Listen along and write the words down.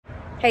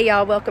Hey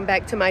y'all, welcome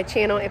back to my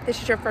channel. If this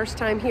is your first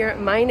time here,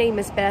 my name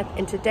is Beth,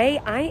 and today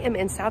I am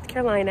in South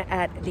Carolina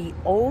at the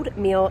Old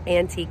Mill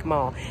Antique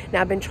Mall.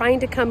 Now I've been trying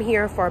to come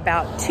here for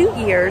about 2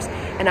 years,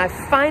 and I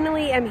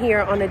finally am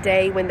here on a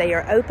day when they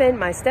are open.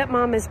 My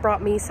stepmom has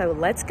brought me, so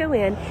let's go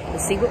in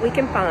and see what we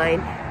can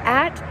find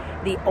at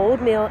the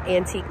Old Mill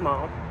Antique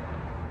Mall.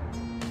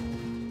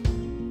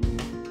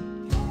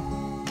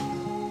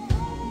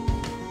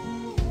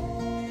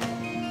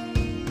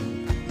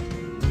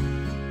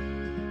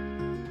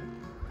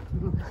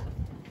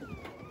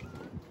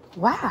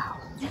 Wow,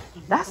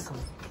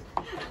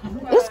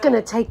 it's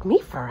gonna take me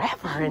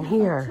forever in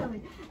here.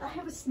 I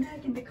have a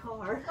snack in the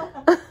car.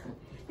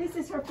 This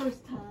is her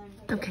first time.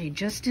 Okay,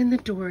 just in the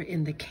door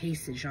in the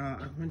cases,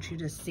 y'all, I want you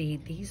to see,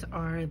 these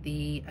are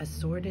the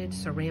assorted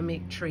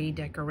ceramic tree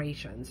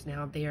decorations.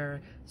 Now their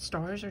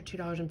stars are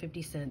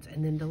 $2.50,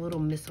 and then the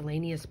little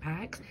miscellaneous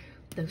packs,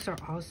 those are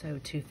also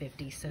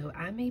 $2.50. So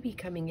I may be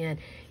coming in,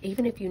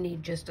 even if you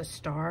need just a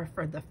star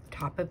for the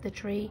top of the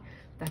tree,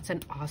 that's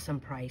an awesome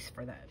price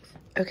for those.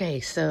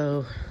 Okay,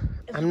 so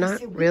I'm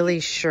not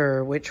really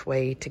sure which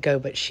way to go,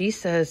 but she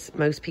says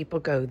most people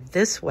go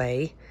this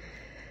way.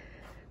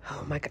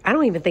 Oh my God, I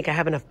don't even think I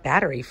have enough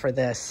battery for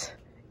this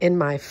in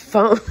my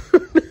phone.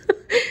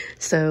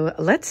 So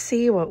let's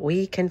see what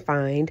we can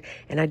find.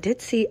 And I did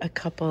see a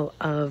couple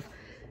of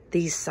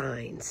these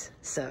signs,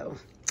 so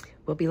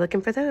we'll be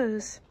looking for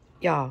those.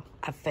 Y'all,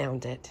 I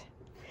found it.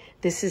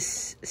 This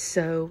is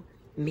so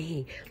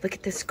me. Look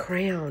at this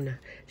crown.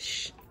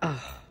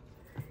 Oh,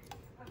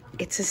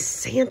 it's a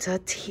Santa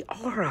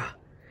tiara.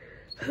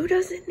 Who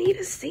doesn't need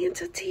a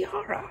Santa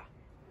tiara?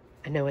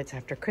 I know it's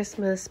after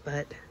Christmas,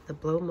 but the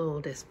blow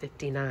mold is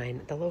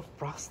 $59. The little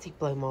frosty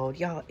blow mold,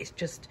 y'all, it's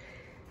just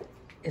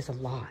is a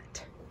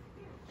lot.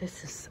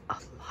 This is a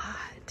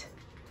lot.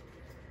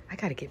 I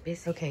gotta get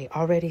busy. Okay,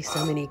 already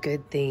so many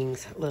good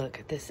things.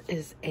 Look, this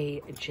is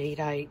a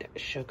jadeite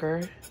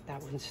sugar.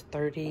 That one's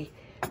 $30.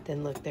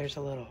 Then look, there's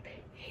a little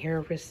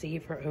hair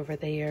receiver over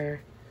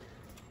there.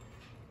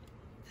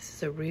 This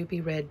is a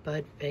ruby red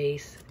bud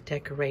vase,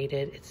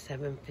 decorated. It's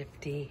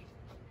 $7.50.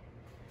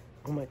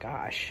 Oh my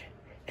gosh.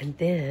 And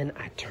then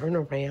I turn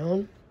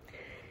around.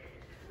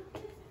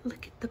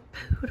 Look at the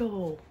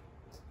poodle.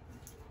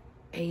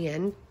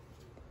 And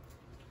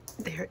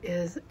there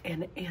is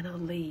an Anna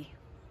Lee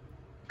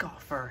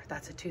golfer.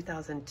 That's a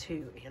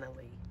 2002 Anna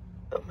Lee.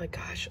 Oh my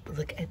gosh,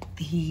 look at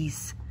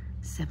these.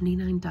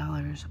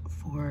 $79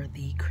 for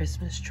the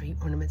Christmas tree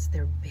ornaments.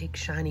 They're big,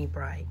 shiny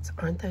brights.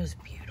 Aren't those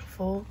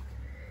beautiful?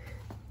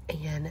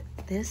 And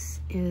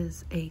this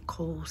is a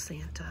coal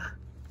Santa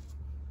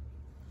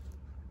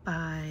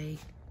by,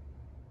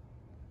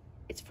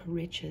 it's for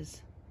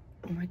Riches.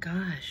 Oh my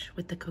gosh,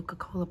 with the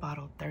Coca-Cola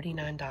bottle,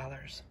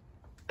 $39.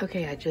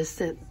 Okay, I just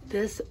sent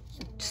this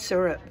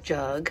syrup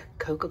jug,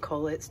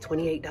 Coca-Cola, it's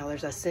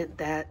 $28. I sent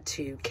that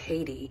to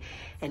Katie.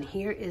 And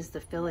here is the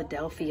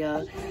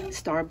Philadelphia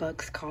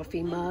Starbucks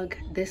coffee mug.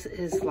 This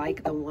is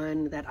like the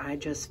one that I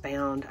just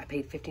found. I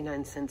paid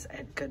 59 cents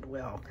at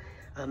Goodwill.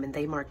 And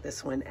they marked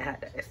this one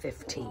at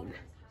 15.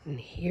 And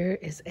here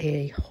is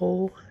a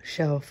whole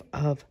shelf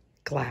of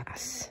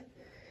glass.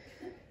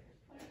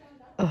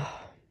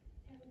 Oh,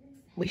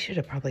 we should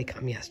have probably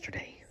come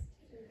yesterday.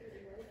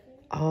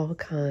 All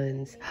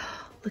kinds.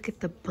 Look at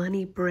the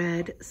bunny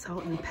bread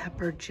salt and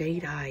pepper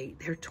jadeite.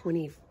 They're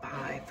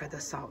 $25 for the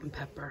salt and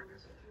pepper.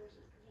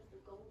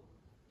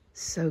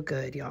 So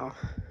good, y'all.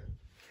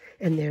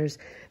 And there's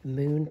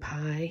moon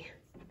pie.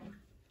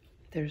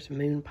 There's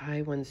moon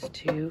pie ones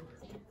too.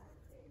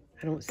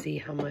 I don't see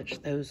how much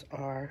those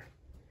are.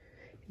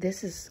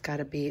 This has got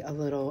to be a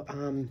little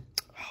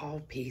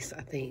haul piece,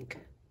 I think.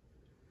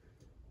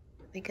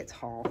 I think it's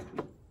haul.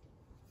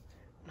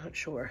 Not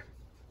sure.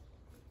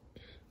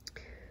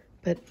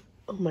 But,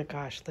 oh my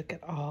gosh, look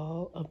at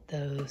all of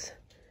those.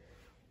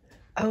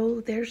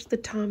 Oh, there's the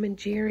Tom and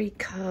Jerry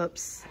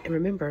cups. And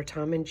remember,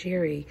 Tom and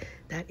Jerry,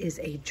 that is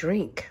a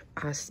drink.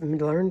 I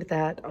learned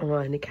that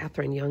on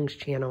Catherine Young's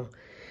channel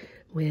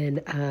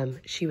when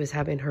she was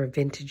having her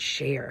vintage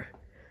share.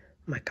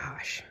 My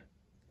gosh,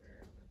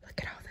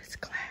 look at all this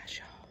glass,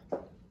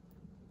 y'all.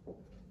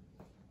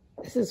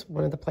 This is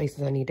one of the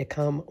places I need to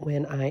come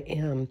when I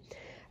am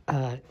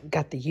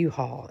got the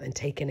U-Haul and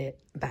taking it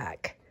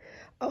back.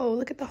 Oh,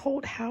 look at the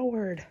Holt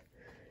Howard.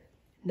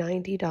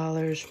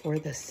 $90 for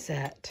the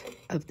set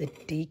of the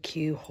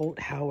DQ Holt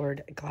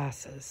Howard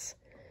glasses.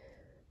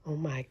 Oh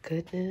my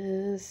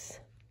goodness.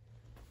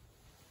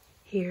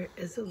 Here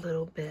is a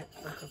little bit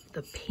of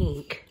the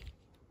pink.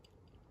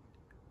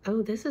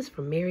 Oh, this is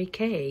from Mary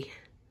Kay.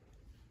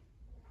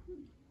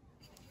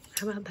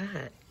 How about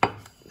that?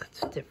 That's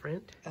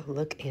different. Oh,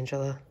 look,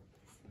 Angela.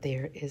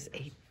 There is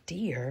a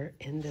deer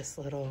in this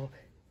little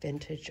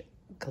vintage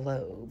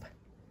globe.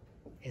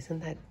 Isn't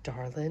that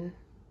darling?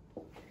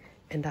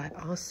 And I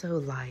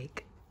also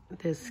like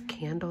this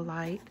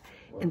candlelight.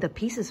 And the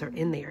pieces are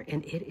in there,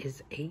 and it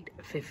is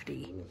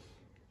 $8.50.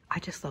 I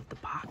just love the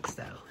box,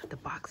 though. The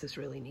box is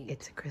really neat.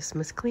 It's a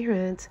Christmas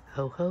clearance.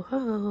 Ho, ho,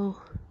 ho.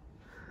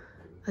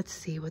 Let's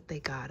see what they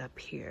got up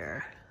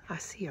here. I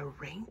see a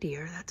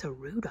reindeer. That's a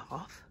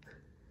Rudolph.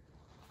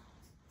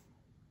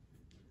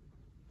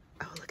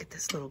 Oh, look at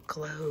this little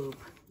globe.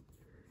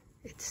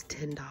 It's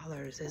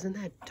 $10. Isn't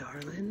that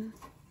darling?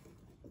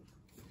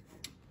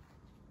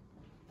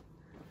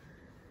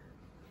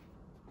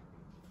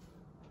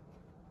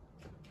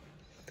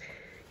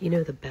 You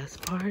know the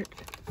best part?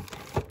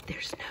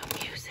 There's no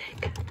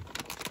music.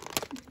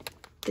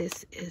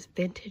 This is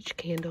vintage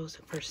candles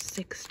for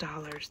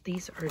 $6.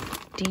 These are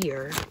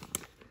deer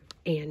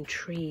and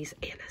trees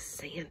and a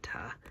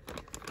Santa.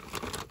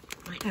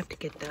 Might have to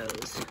get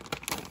those.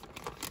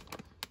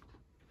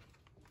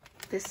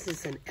 This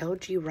is an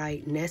LG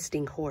Wright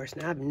nesting horse.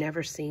 Now I've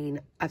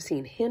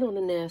seen hen on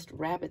a nest,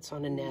 rabbits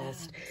on a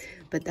nest,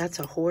 but that's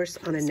a horse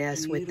on a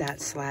nest with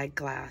that slag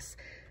glass.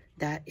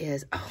 That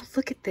is, oh,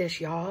 look at this,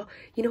 y'all.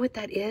 You know what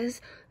that is?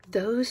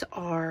 Those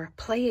are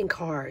playing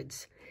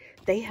cards.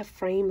 They have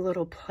framed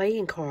little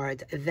playing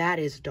cards. That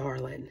is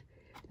darling.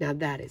 Now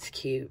that is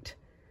cute.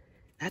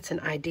 That's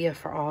an idea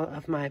for all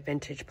of my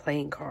vintage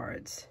playing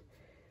cards.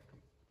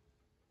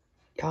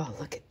 Y'all,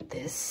 look at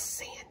this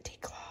Santa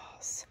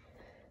Claus.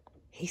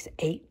 He's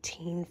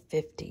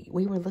 $18.50.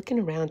 We were looking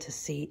around to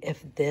see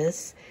if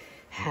this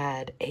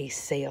had a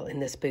sale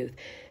in this booth.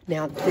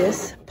 Now,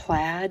 this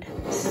plaid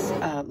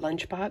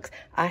lunchbox,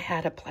 I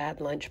had a plaid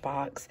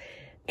lunchbox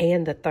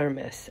and the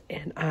thermos,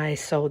 and I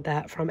sold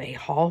that from a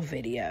haul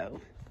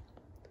video.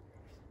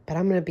 But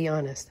I'm going to be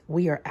honest,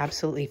 we are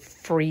absolutely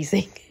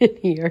freezing in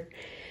here.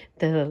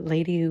 The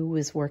lady who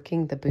was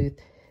working the booth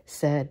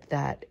said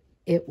that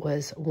it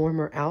was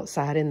warmer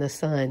outside in the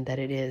sun than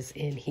it is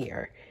in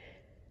here.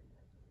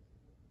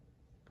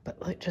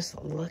 But look,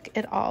 just look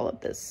at all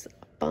of this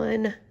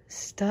fun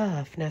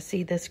stuff. Now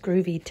see this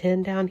groovy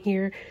tin down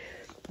here?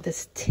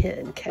 This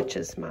tin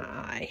catches my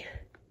eye.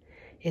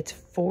 It's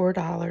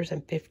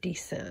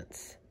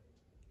 $4.50.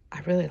 I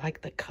really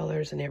like the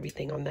colors and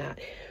everything on that.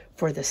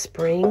 For the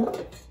spring,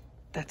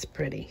 that's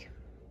pretty.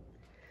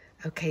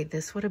 Okay,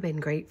 this would have been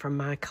great for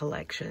my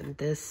collection.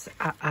 This,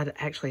 I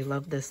actually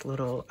love this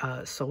little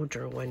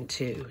soldier one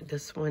too.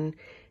 This one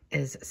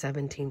is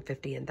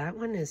 $17.50 and that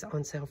one is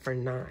on sale for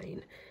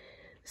 $9.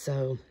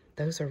 So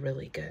those are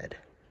really good.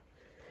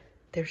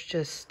 There's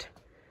just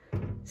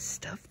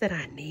stuff that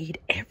I need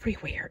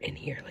everywhere in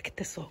here. Look at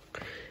this little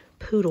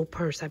poodle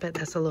purse. I bet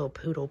that's a little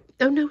poodle.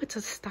 Oh no, it's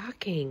a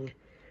stocking.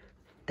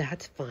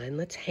 That's fun.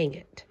 Let's hang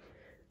it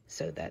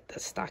so that the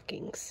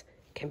stockings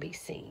can be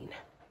seen.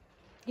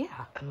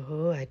 Yeah.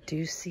 Oh, I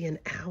do see an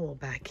owl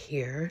back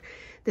here.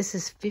 This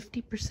is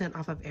 50%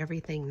 off of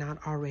everything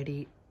not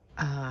already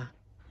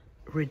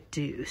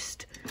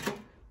reduced.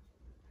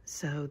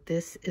 So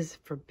this is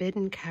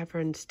Forbidden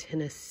Caverns,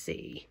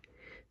 Tennessee.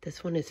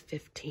 This one is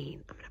 $15.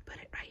 I'm going to put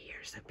it right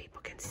here so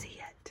people can see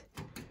it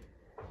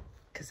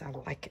because I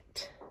like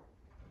it.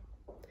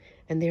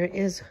 And there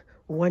is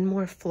one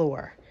more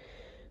floor.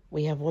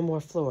 We have one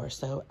more floor,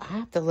 so I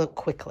have to look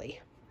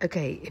quickly.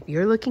 Okay, if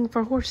you're looking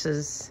for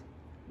horses,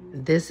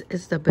 this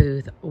is the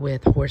booth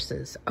with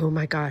horses. Oh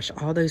my gosh,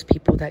 all those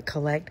people that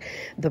collect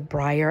the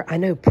Breyer. I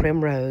know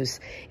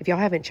Primrose. If y'all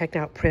haven't checked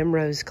out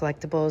Primrose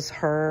Collectibles,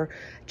 her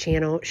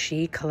channel,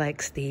 she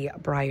collects the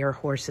Breyer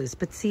horses.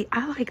 But see,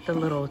 I like the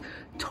little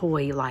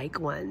toy-like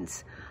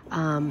ones.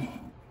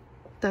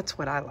 That's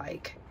what I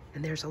like.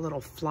 And there's a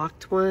little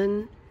flocked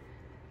one.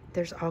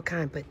 There's all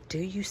kinds. But do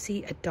you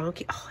see a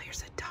donkey? Oh,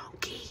 here's a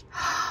donkey.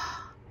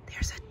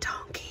 There's a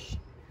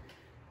donkey.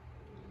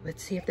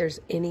 Let's see if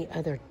there's any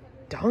other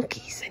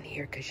donkeys in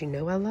here, because you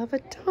know I love a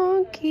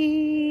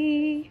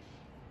donkey.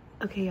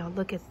 Okay, y'all,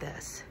 look at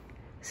this.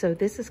 So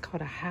this is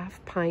called a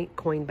half-pint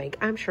coin bank.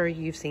 I'm sure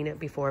you've seen it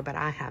before, but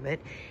I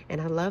haven't. And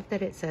I love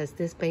that it says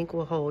this bank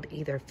will hold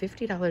either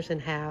 $50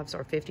 in halves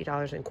or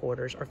 $50 in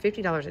quarters or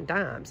 $50 in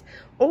dimes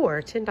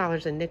or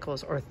 $10 in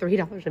nickels or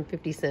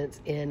 $3.50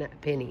 in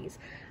pennies.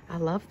 I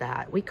love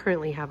that. We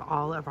currently have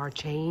all of our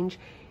change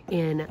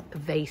in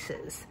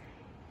vases.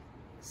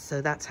 So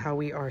that's how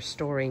we are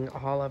storing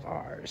all of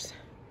ours.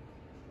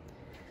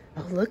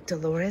 Oh, look,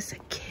 Dolores, a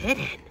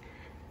kitten.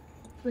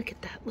 Look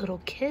at that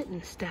little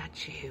kitten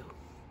statue.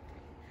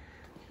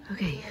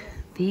 Okay,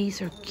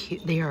 these are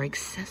cute. They are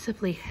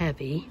excessively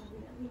heavy.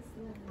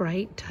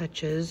 Bright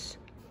touches.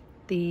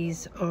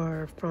 These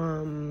are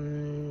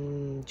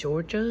from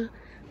Georgia.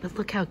 But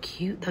look how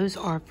cute. Those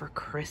are for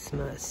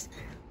Christmas.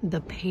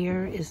 The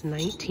pair is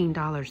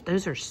 $19.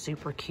 Those are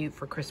super cute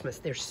for Christmas.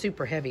 They're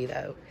super heavy,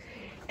 though.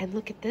 And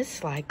look at this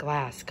slide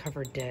glass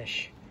covered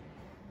dish.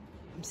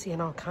 I'm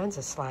seeing all kinds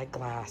of slide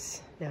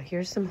glass. Now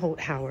here's some Holt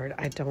Howard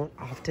I don't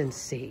often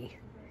see.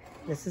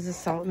 This is a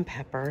salt and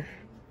pepper.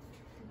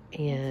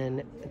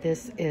 And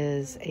this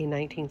is a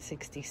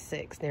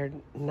 1966. They're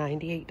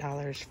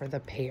 $98 for the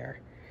pair.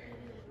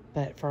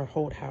 But for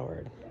Holt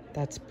Howard,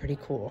 that's pretty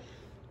cool.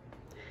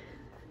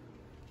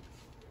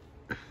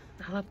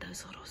 I love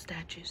those little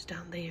statues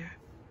down there.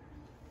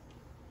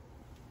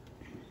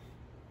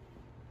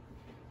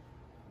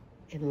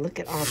 And look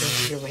at all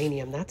this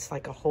uranium. That's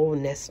like a whole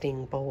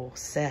nesting bowl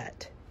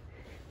set.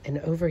 And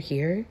over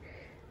here,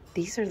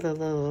 these are the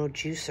little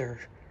juicer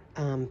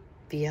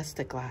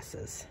Fiesta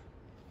glasses.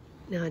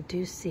 Now I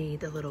do see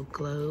the little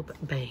globe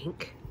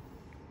bank.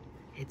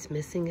 It's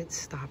missing its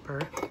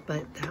stopper,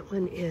 but that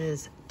one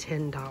is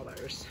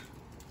 $10.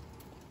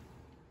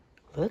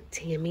 Look,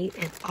 Tammy,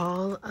 at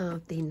all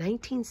of the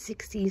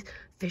 1960s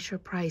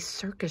Fisher-Price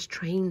circus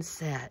train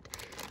set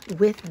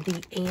with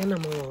the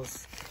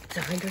animals. It's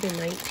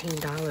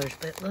 $119,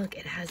 but look,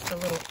 it has the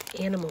little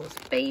animals.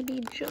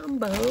 Baby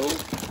Jumbo.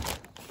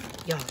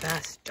 Y'all,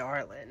 that's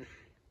darling.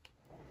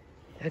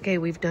 Okay,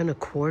 we've done a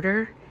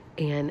quarter,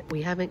 and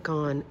we haven't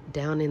gone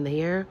down in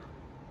there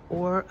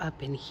or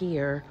up in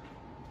here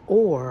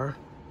or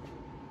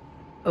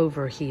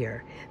over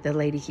here. The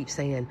lady keeps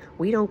saying,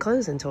 we don't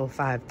close until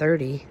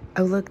 5:30.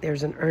 Oh, look,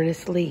 there's an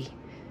Ernest Lee.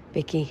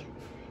 Vicky,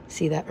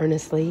 see that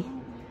Ernest Lee?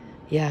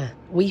 Yeah,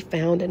 we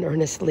found an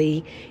Ernest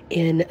Lee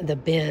in the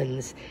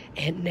bins,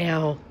 and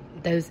now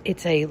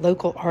it's a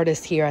local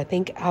artist here. I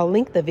think I'll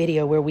link the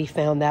video where we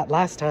found that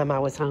last time I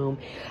was home.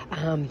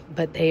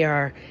 But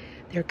they're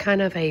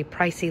kind of a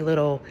pricey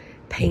little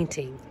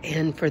painting.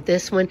 And for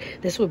this one,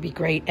 this would be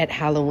great at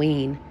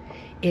Halloween.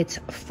 It's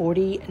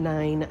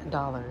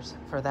 $49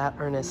 for that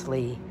Ernest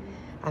Lee.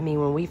 I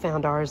mean, when we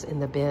found ours in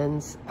the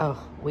bins,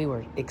 oh, we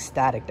were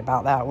ecstatic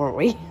about that, weren't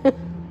we?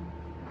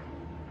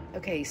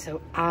 Okay,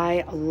 so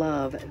I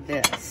love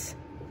this.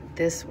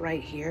 This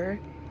right here,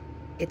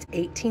 it's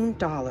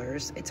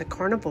 $18. It's a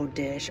carnival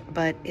dish,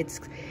 but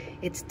it's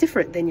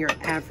different than your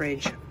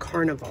average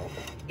carnival.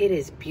 It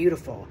is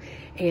beautiful.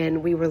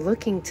 And we were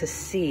looking to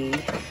see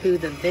who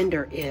the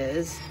vendor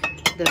is.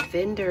 The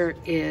vendor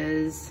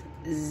is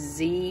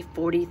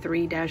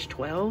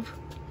Z43-12.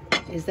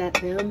 Is that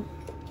them? I don't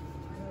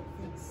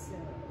think so.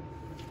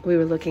 We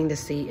were looking to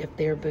see if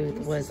their booth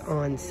was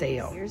on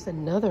sale. Here's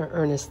another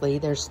Ernest Lee.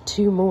 There's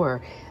two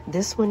more.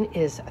 This one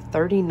is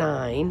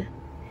 $39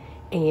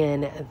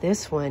 and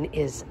this one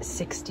is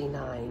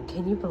 $69.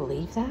 Can you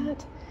believe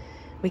that?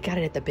 We got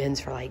it at the bins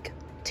for like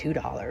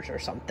 $2 or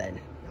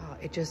something. Oh,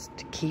 it just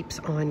keeps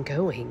on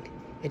going.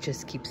 It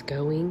just keeps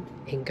going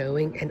and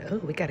going. And oh,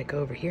 we got to go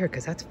over here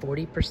because that's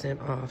 40%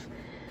 off.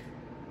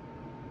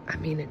 I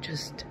mean, it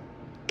just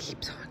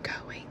keeps on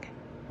going.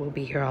 We'll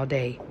be here all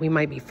day. We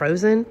might be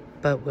frozen,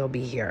 but we'll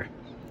be here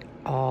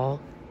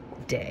all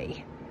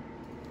day.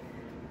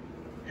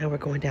 Now we're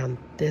going down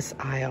this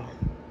aisle.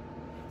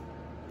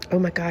 Oh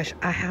my gosh,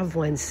 I have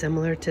one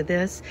similar to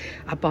this.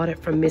 I bought it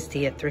from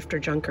Misty at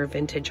Thrifter Junker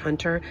Vintage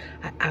Hunter.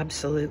 I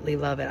absolutely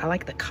love it. I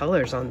like the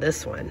colors on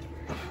this one.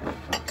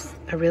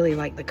 I really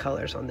like the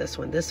colors on this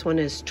one. This one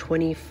is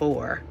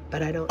 $24,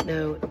 but I don't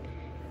know.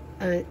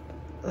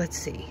 Let's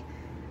see.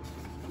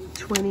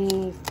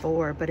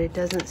 24, but it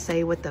doesn't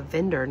say what the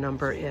vendor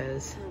number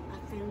is. I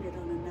found it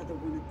on another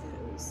one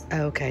of those.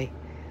 Okay.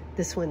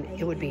 This one,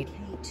 it would be...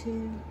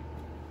 AMK2.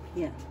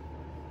 Yeah.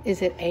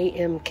 Is it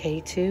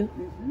AMK2?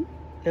 Mm-hmm.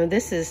 No,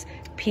 this is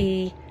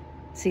P...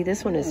 See,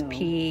 this one is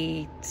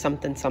P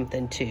something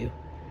 2.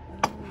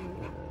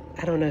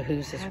 I don't know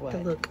whose is what. I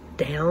have to look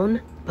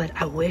down, but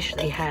I wish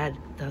they had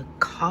the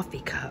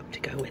coffee cup to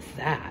go with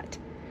that.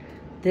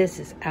 This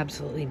is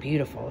absolutely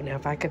beautiful. Now,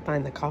 if I could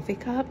find the coffee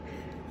cup...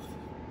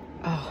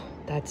 Oh,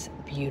 that's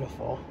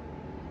beautiful.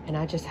 And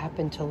I just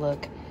happened to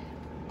look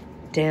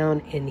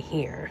down in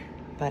here,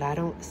 but I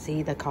don't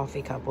see the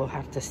coffee cup. We'll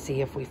have to see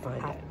if we find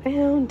it. I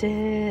found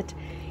it.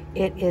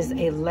 It is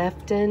a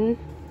Lefton.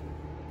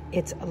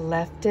 It's a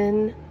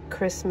Lefton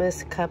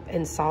Christmas cup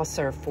and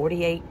saucer,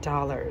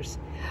 $48.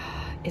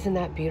 Isn't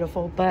that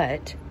beautiful?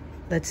 But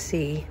let's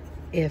see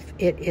if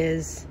it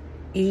is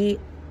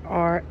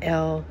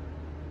ERL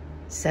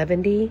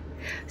 70,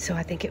 so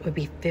I think it would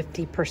be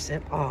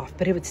 50% off,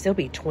 but it would still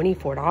be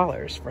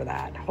 $24 for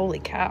that. Holy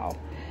cow.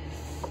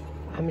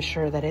 I'm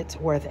sure that it's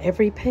worth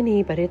every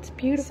penny, but it's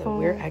beautiful. So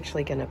we're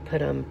actually gonna put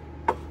them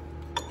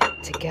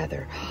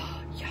together.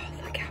 Y'all,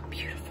 look how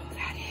beautiful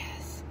that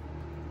is.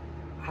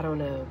 I don't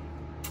know.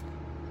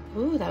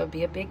 Ooh, that would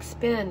be a big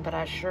spin, but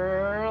I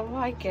sure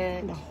like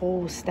it. The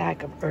whole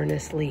stack of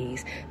Ernest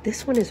Lees.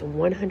 This one is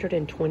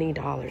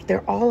 $120.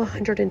 They're all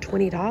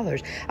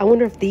 $120. I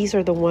wonder if these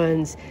are the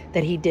ones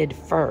that he did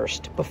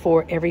first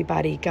before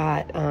everybody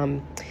got,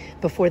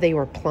 before they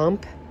were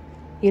plump,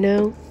 you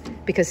know?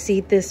 Because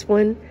see this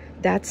one,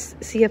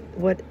 see if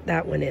what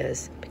that one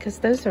is. Because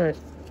those aren't,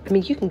 I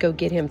mean, you can go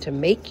get him to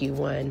make you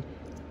one.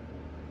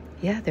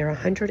 Yeah, they're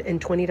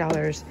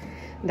 $120.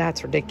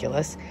 That's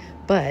ridiculous.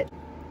 But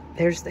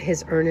there's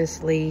his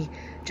Ernest Lee,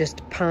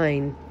 just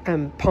palm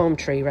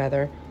tree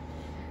rather.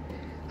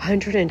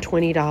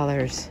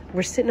 $120.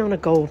 We're sitting on a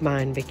gold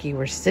mine, Vicki.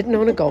 We're sitting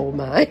on a gold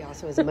mine.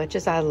 Also, as much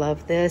as I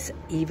love this,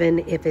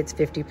 even if it's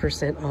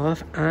 50%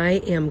 off,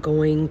 I am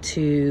going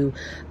to,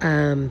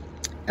 oh,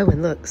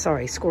 and look,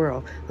 sorry,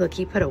 squirrel. Look,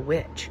 he put a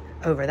witch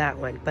over that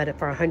one, but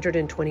for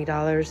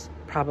 $120,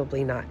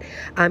 probably not.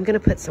 I'm gonna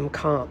put some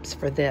comps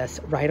for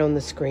this right on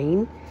the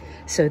screen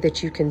so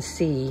that you can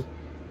see.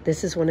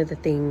 This is one of the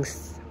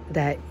things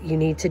that you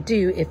need to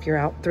do if you're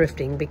out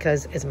thrifting,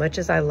 because as much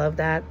as I love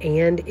that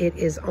and it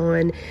is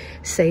on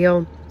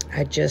sale,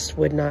 I just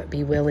would not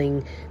be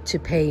willing to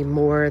pay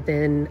more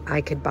than I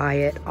could buy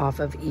it off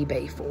of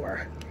eBay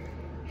for.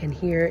 And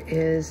here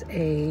is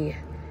a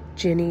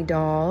Jenny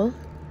doll.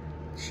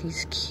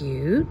 She's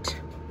cute.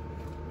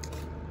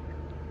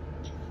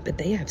 But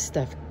they have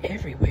stuff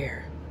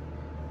everywhere.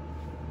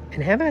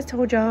 And have I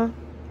told y'all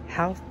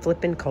how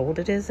flippin' cold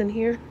it is in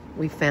here?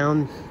 We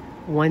found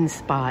one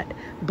spot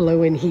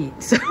blowing heat.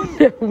 So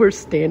now we're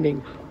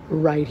standing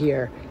right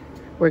here.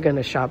 We're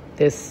gonna shop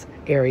this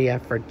area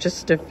for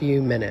just a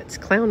few minutes.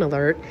 Clown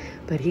alert,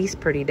 but he's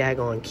pretty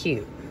daggone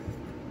cute.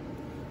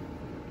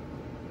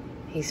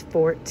 He's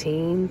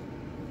 14.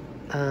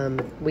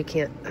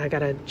 I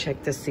gotta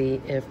check to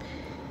see if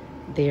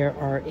there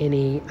are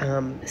any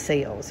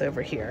sales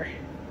over here.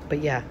 But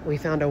yeah, we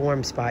found a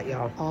warm spot,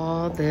 y'all.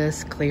 All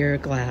this clear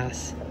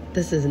glass.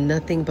 This is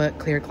nothing but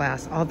clear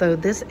glass. Although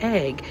this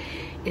egg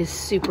is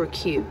super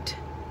cute.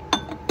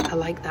 I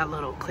like that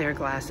little clear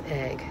glass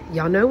egg.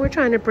 Y'all know we're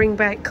trying to bring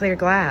back clear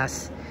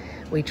glass.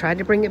 We tried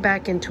to bring it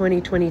back in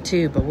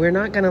 2022, but we're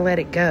not gonna let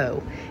it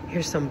go.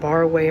 Here's some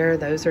barware,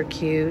 those are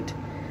cute.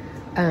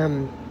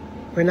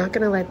 We're not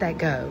gonna let that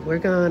go. We're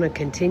gonna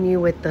continue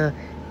with the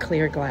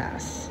clear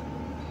glass.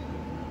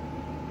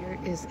 Here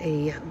is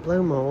a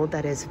blow mold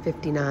that is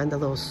 $59, the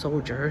little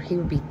soldier. He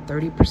would be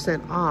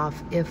 30%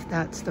 off if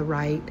that's the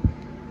right,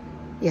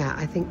 yeah,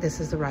 I think this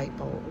is the right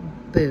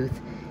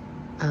booth.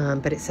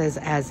 But it says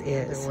as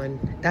is.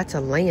 That's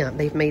a lamp.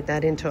 They've made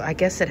that into, I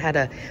guess it had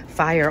a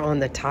fire on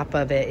the top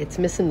of it. It's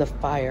missing the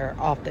fire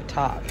off the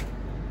top.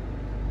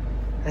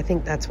 I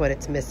think that's what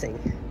it's missing.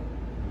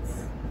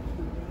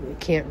 You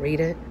can't read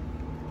it.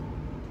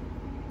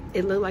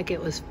 It looked like it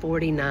was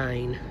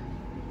 49.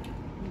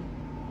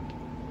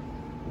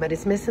 But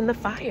it's missing the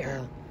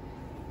fire.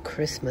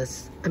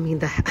 Christmas. I mean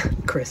the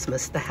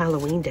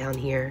Halloween down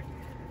here.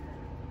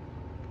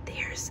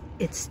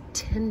 It's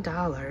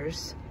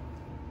 $10.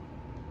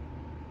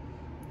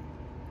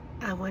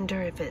 I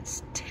wonder if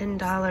it's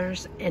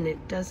 $10 and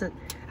it doesn't,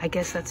 I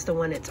guess that's the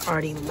one it's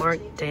already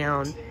marked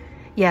down.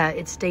 Yeah,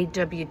 it's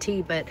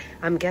WT, but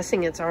I'm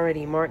guessing it's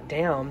already marked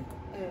down.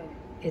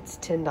 It's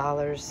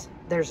 $10.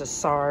 There's a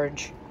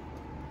Sarge.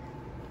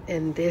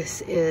 And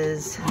this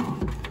is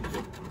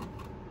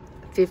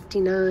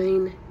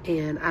 $59.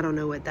 And I don't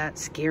know what that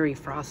Scary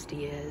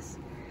Frosty is.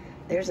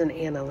 There's an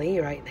Anna Lee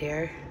right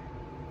there.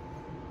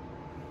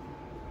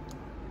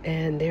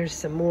 And there's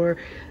some more.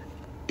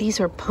 These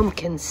are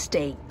pumpkin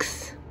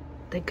stakes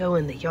that go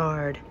in the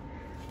yard.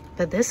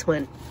 But this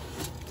one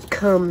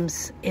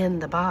comes in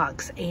the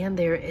box. And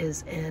there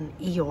is an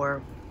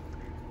Eeyore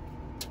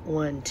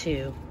one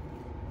too.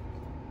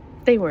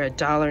 They were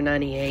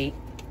 $1.98.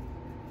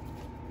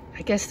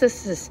 I guess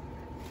this is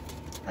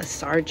a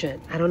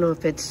Sergeant. I don't know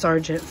if it's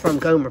Sergeant from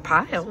Gomer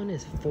Pyle. This one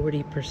is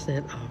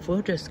 40% off.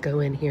 We'll just go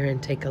in here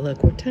and take a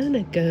look. We're trying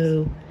to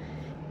go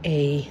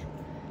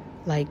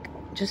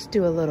just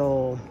do a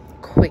little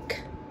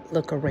quick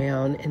look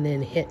around and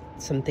then hit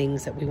some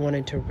things that we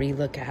wanted to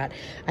relook at.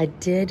 I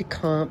did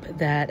comp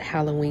that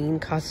Halloween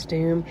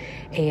costume,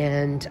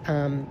 and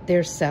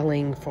they're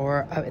selling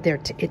for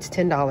it's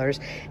 $10,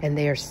 and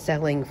they are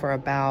selling for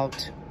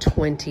about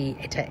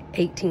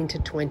 18 to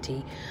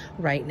 20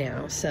 right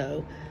now.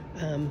 So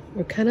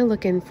we're kind of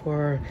looking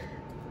for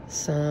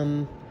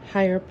some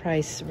higher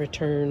price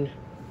return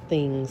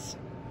things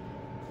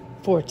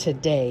for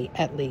today,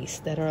 at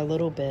least, that are a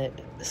little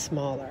bit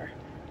smaller.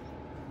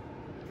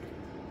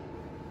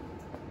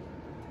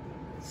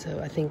 So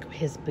I think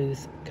his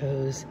booth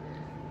goes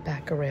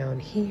back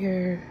around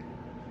here.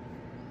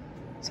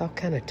 It's all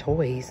kind of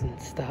toys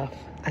and stuff.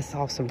 I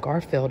saw some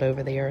Garfield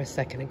over there a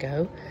second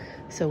ago,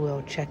 so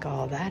we'll check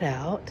all that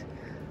out.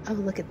 Oh,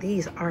 look at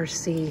these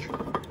RC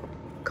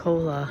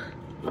Cola.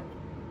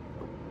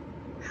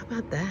 How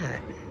about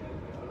that?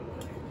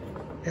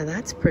 Now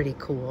that's pretty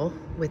cool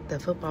with the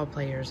football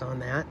players on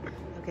that.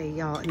 Okay,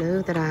 y'all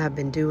know that I have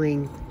been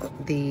doing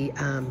the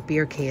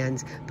beer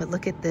cans, but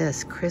look at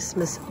this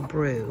Christmas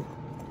brew.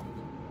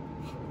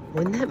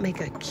 Wouldn't that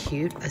make a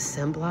cute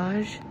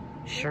assemblage?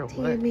 Sure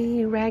would.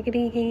 Timmy,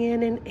 Raggedy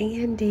Ann, and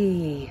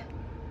Andy.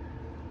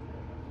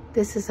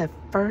 This is a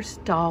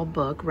first doll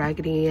book,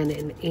 Raggedy Ann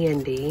and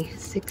Andy,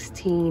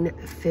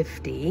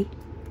 $16.50.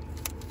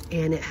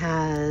 And it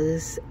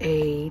has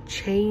a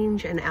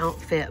change and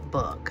outfit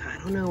book. I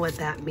don't know what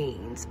that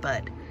means,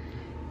 but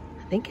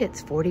I think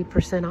it's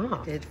 40%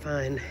 off. I did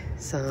find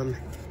some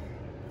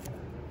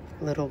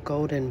little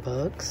golden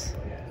books.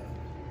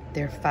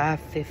 They're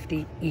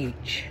 $5.50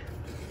 each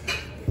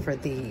for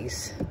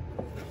these.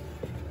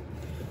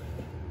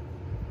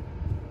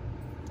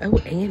 Oh,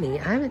 Annie.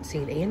 I haven't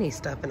seen Annie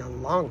stuff in a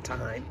long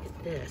time.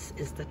 This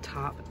is the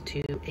top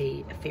to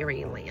a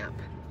fairy lamp.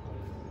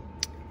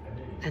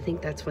 I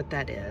think that's what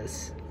that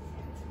is.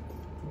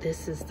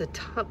 This is the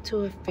top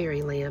to a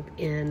fairy lamp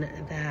in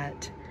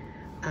that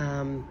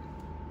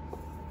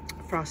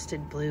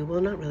frosted blue. Well,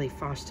 not really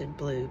frosted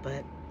blue,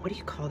 but what do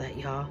you call that,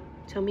 y'all?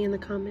 Tell me in the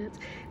comments.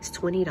 It's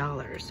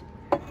 $20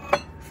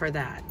 for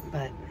that.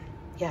 But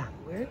yeah,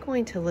 we're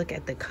going to look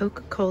at the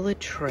Coca-Cola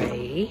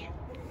tray.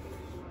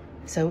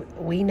 So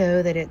we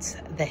know that it's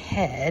the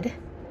head,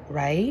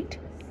 right?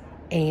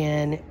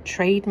 and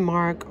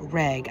trademark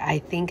reg. I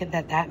think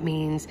that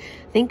means,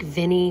 I think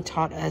Vinny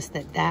taught us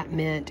that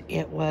meant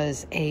it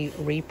was a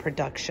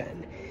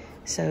reproduction.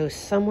 So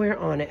somewhere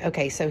on it.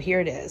 Okay, so here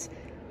it is.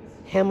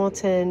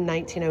 Hamilton,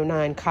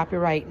 1909,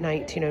 copyright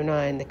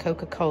 1909, the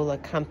Coca-Cola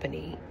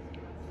Company,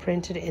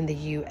 printed in the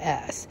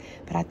U.S.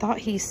 But I thought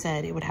he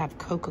said it would have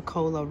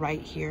Coca-Cola right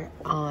here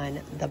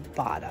on the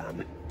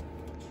bottom.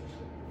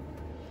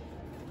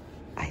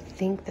 I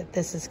think that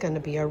this is going to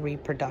be a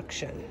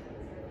reproduction,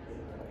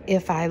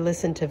 if I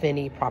listen to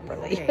Vinny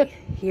properly. Okay,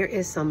 here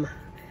is some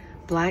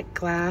black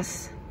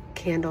glass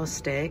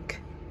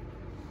candlestick.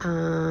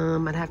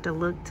 I'd have to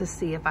look to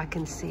see if I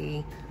can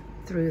see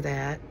through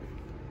that.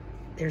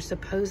 There's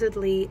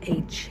supposedly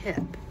a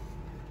chip.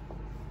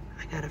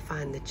 I gotta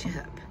find the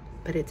chip,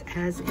 but it's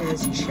as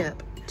is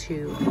chip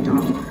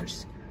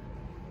 $2.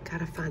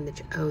 Gotta find the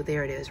chip. Oh,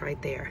 there it is,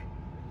 right there.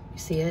 You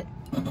see it?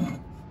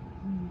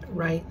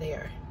 Right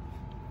there.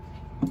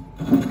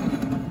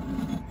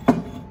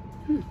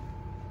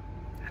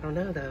 I don't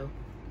know though.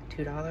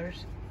 $2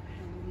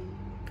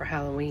 for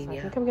Halloween. So yeah.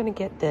 I think I'm gonna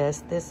get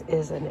this. This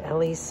is an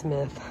L.E.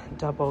 Smith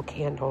double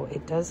candle.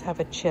 It does have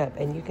a chip,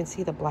 and you can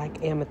see the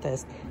black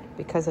amethyst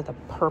because of the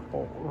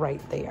purple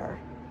right there.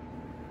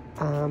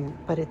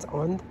 But it's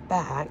on the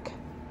back,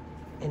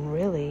 and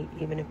really,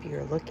 even if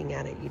you're looking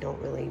at it, you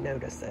don't really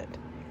notice it.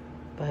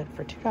 But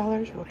for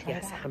 $2, we'll try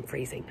it out. I'm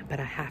freezing, but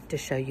I have to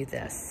show you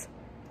this.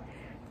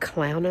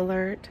 Clown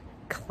alert,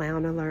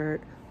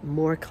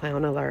 more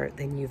clown alert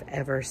than you've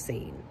ever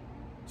seen.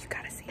 You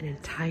gotta see an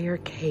entire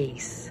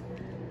case.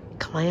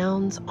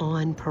 Clowns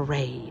on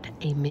Parade,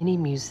 a mini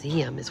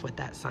museum is what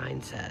that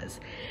sign says.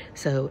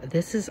 So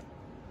this is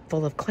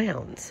full of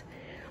clowns.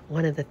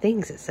 One of the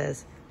things it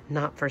says,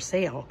 not for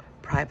sale,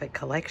 private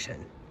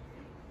collection.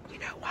 You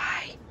know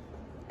why?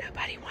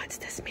 Nobody wants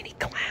this many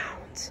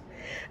clowns.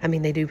 I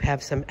mean, they do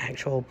have some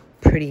actual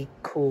pretty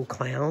cool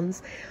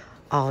clowns,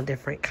 all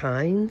different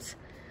kinds.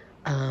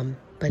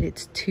 But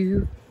it's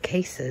 2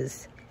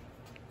 cases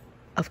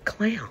of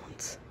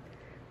clowns.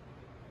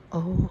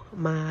 Oh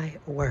my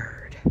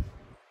word.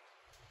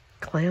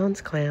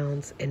 Clowns,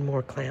 and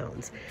more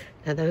clowns.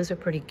 Now those are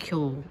pretty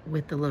cool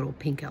with the little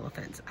pink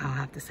elephants. I'll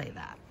have to say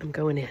that. I'm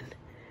going in.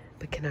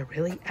 But can I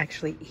really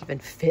actually even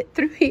fit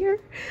through here?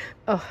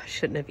 Oh, I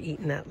shouldn't have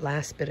eaten that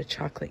last bit of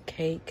chocolate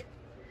cake.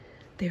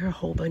 There are a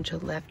whole bunch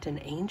of Lefton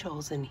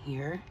Angels in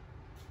here.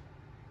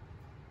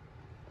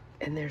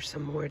 And there's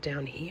some more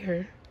down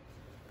here.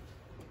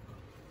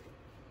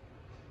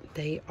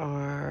 They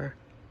are,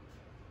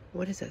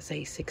 what does that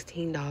say,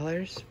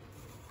 $16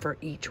 for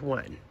each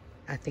one,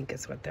 I think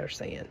is what they're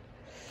saying.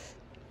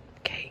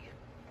 Okay,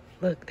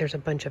 look, there's a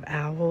bunch of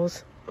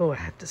owls. Oh, I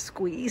have to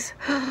squeeze.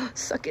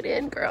 Suck it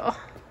in, girl.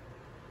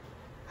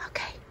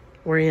 Okay,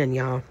 we're in,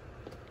 y'all.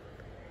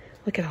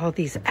 Look at all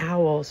these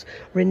owls.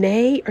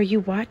 Renee, are you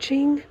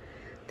watching?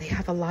 They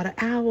have a lot of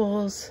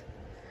owls.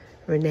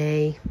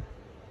 Renee,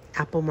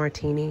 Apple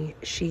Martini,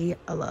 she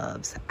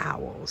loves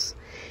owls.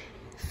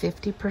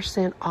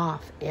 50%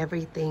 off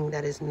everything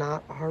that is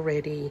not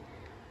already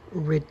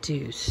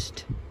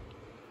reduced.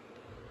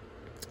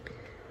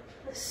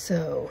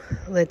 So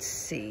let's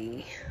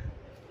see.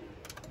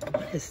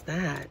 What is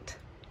that?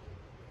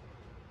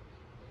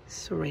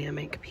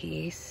 Ceramic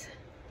piece.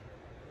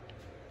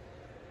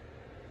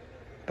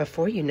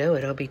 Before you know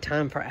it, it'll be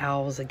time for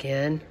owls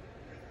again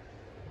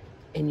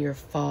in your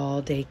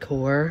fall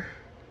decor.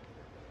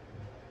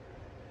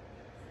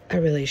 I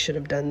really should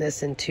have done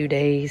this in 2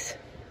 days.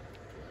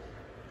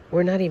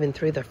 We're not even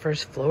through the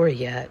first floor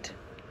yet.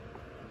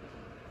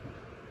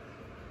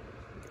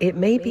 It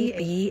may be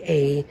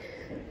a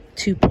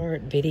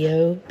 2-part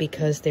video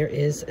because there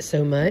is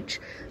so much.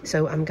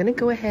 So I'm gonna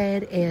go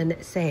ahead and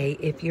say,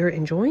 if you're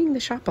enjoying the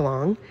shop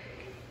along,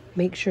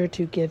 make sure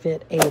to give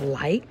it a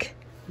like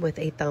with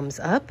a thumbs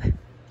up.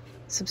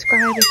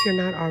 Subscribe if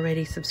you're not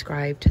already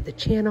subscribed to the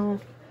channel.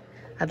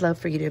 I'd love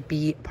for you to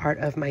be part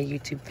of my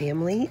YouTube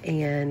family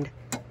and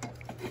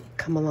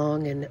come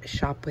along and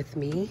shop with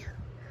me.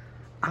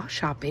 I'll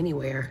shop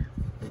anywhere.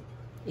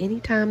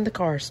 Anytime the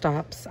car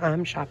stops,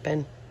 I'm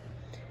shopping.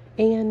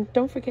 And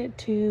don't forget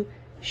to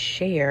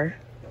share.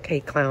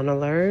 Okay, clown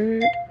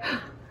alert.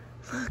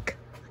 Look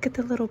at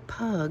the little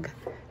pug.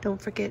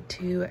 Don't forget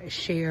to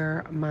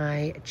share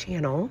my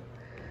channel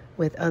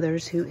with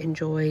others who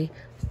enjoy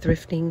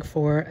thrifting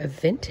for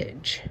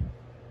vintage.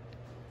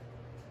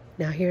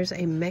 Now here's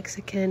a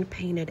Mexican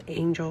painted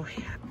angel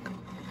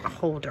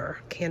holder,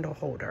 candle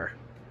holder.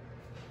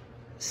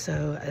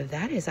 So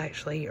that is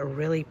actually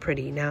really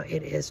pretty. Now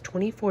it is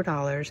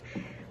 $24,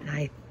 and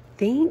I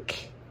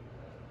think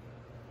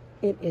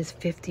it is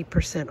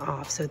 50%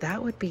 off. So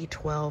that would be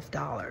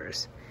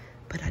 $12.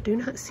 But I do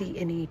not see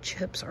any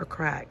chips or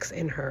cracks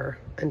in her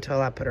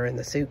until I put her in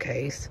the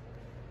suitcase.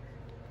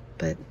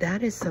 But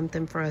that is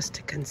something for us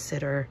to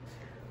consider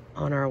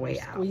on our way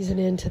out. Squeezing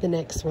into the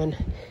next one.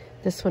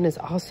 This one is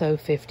also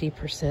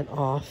 50%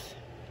 off.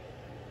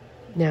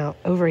 Now,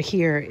 over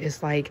here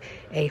is like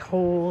a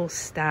whole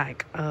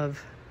stack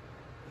of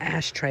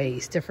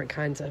ashtrays, different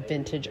kinds of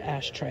vintage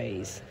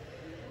ashtrays.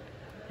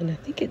 And I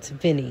think it's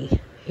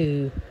Vinny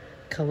who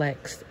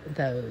collects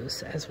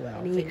those as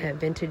well. At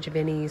Vintage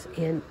Vinny's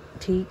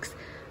Antiques.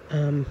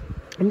 I'm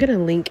going to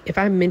link, if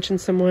I mention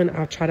someone,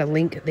 I'll try to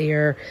link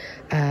their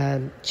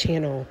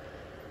channel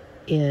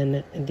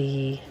in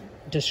the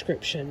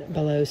description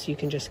below so you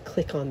can just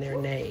click on their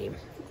name.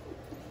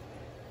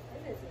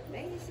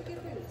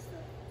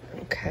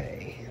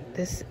 Okay,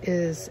 this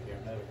is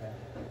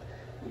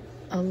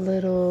a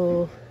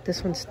little,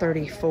 this one's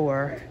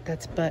 34.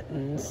 That's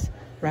buttons,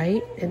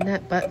 right? Isn't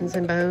that buttons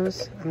and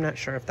bows? I'm not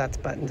sure if that's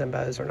buttons and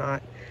bows or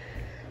not.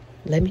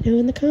 Let me know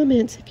in the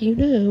comments if you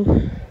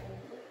know.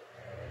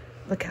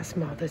 Look how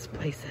small this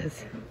place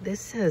is.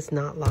 This says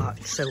not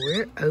locked, so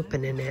we're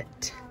opening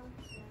it.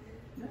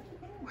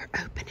 We're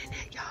opening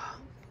it, y'all.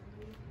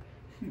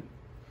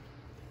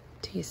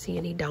 Do you see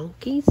any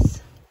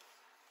donkeys?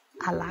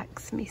 I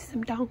likes me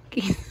some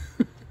donkeys.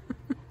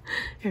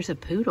 There's a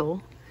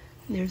poodle.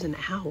 There's an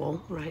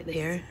owl right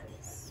there.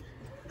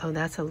 Oh,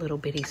 that's a little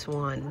bitty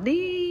swan.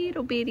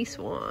 Little bitty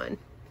swan.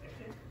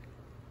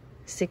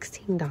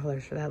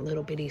 $16 for that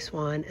little bitty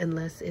swan,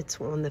 unless it's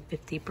on the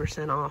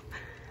 50% off.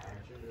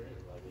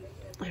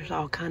 There's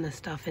all kind of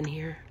stuff in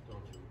here.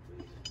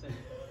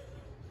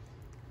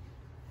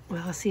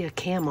 Well, I see a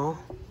camel.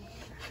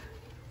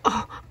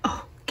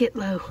 Oh, get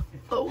low.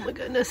 Oh my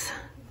goodness.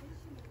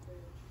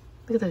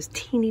 Look at those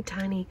teeny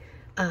tiny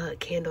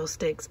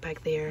candlesticks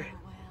back there. Oh,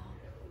 wow.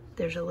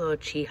 There's a little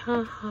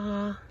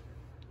chihuahua.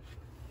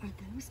 Are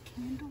those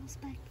candles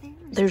back there?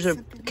 There's a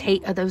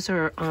cake. Those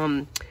are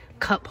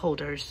cup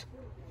holders.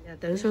 Yeah,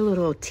 those are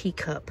little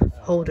teacup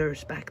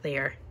holders back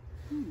there.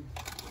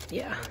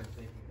 Yeah.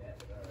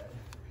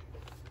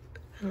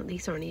 Oh,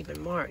 these aren't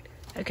even marked.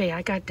 Okay,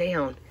 I got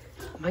down.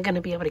 Am I gonna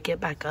be able to get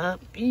back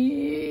up?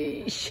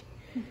 Yeesh.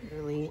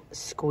 Really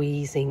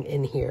squeezing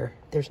in here.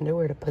 There's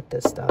nowhere to put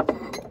this stuff.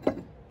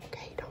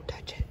 Okay, don't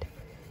touch it.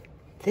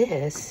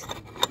 This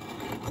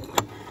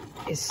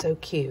is so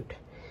cute.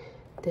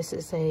 This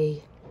is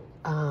a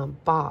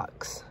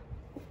box.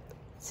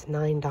 It's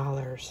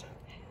 $9.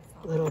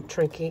 Little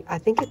trinket. I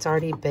think it's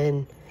already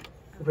been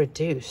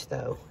reduced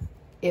though,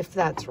 if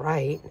that's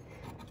right.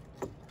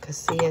 Cause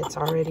see, it's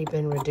already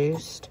been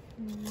reduced.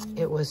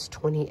 It was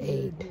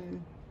 $28.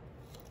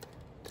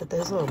 But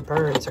those little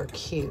birds are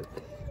cute.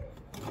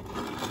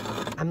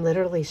 I'm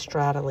literally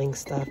straddling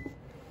stuff.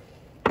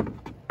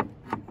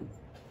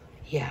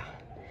 Yeah,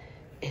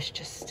 it's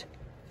just,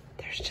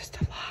 there's just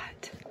a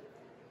lot.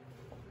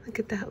 Look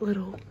at that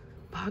little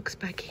box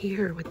back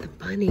here with the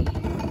bunny.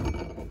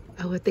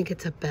 Oh, I think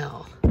it's a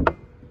bell.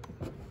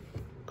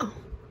 Oh.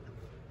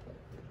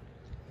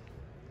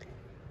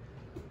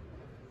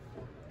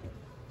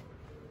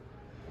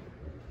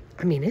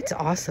 I mean, it's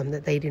awesome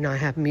that they do not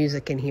have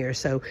music in here.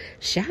 So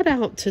shout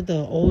out to the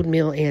Old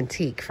Mill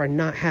Antique for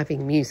not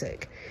having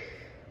music.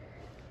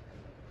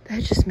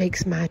 That just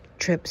makes my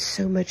trip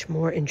so much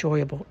more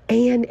enjoyable,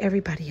 and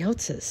everybody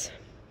else's.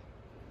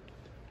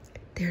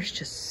 There's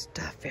just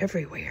stuff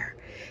everywhere,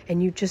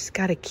 and you just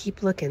got to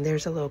keep looking.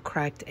 There's a little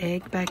cracked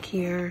egg back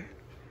here.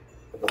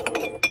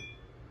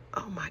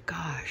 Oh my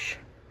gosh.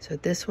 So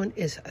this one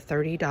is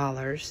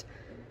 $30,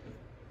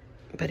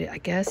 but I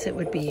guess it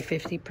would be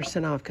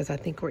 50% off because I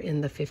think we're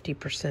in the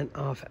 50%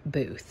 off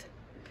booth.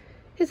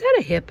 Is that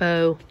a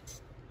hippo?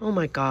 Oh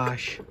my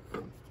gosh.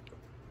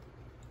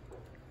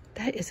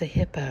 That is a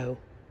hippo.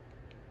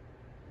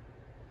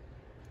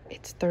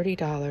 It's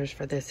 $30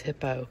 for this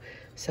hippo.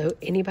 So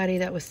anybody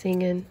that was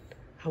singing,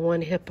 I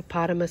want a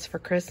hippopotamus for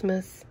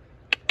Christmas,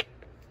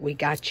 we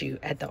got you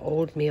at the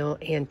Old Mill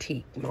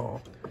Antique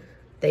Mall.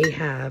 They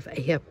have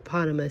a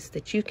hippopotamus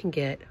that you can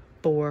get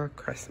for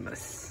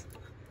Christmas.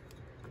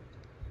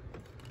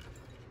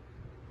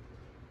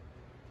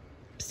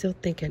 Still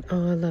thinking,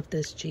 oh, I love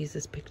this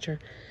Jesus picture.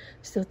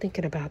 Still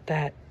thinking about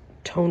that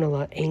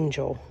Tonala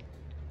angel.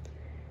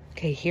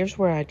 Okay, here's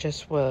where I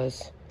just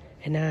was,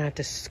 and now I have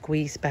to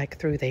squeeze back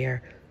through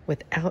there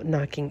without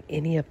knocking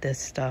any of this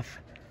stuff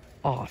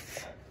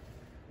off.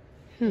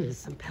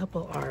 Some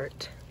pebble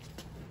art.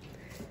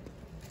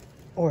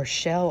 Or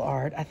shell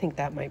art. I think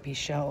that might be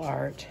shell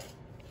art.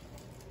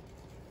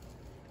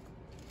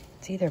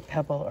 It's either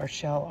pebble or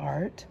shell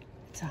art.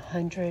 It's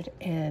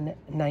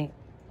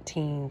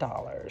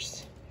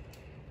 $119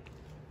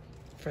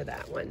 for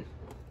that one.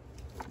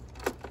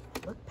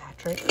 Look,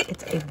 Patrick,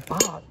 it's a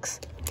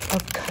box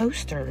of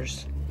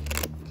coasters.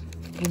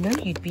 You know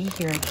you'd be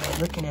here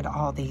looking at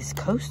all these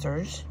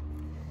coasters.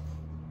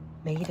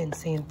 Made in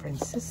San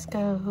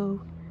Francisco,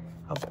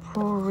 a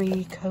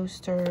brewery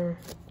coaster.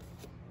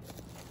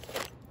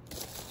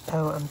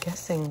 Oh, I'm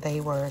guessing they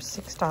were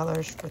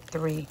 $6 for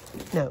 3.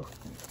 No,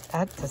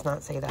 that does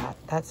not say that.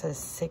 That says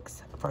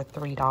 6 for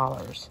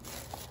 $3.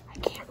 I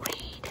can't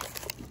read.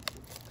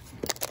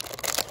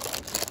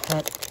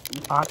 That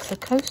box of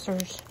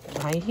coasters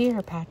right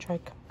here,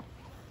 Patrick.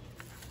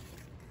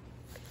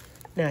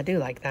 Now, I do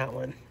like that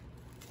one.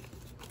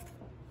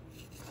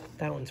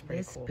 That one's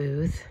pretty cool. This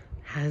booth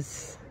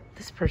has,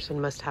 this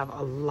person must have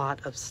a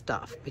lot of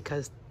stuff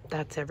because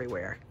that's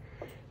everywhere.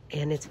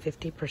 And it's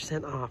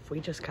 50% off. We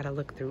just got to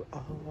look through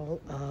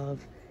all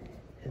of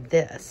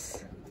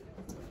this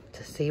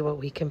to see what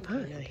we can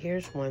find. Now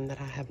here's one that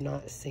I have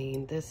not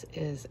seen. This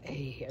is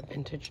a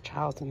vintage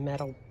child's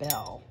metal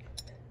bell.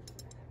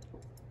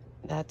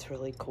 That's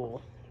really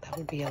cool. That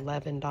would be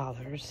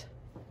 $11.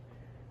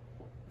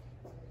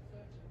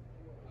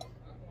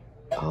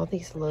 All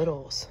these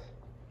littles.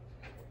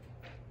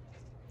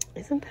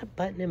 Isn't that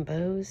button and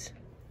bows?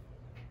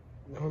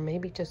 Or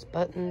maybe just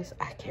buttons?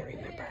 I can't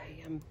remember.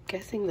 I'm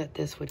guessing that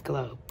this would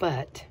glow,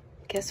 but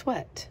guess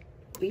what?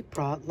 We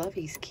brought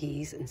Lovey's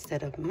keys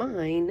instead of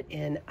mine,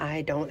 and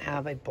I don't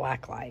have a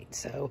black light.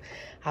 So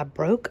I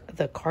broke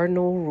the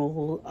cardinal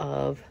rule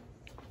of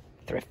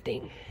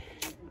thrifting.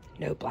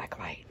 No black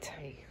light.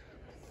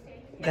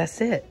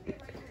 That's it.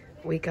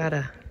 We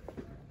gotta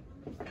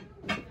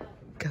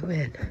go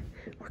in.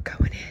 We're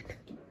going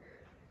in.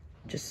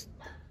 Just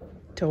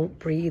don't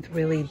breathe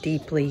really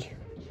deeply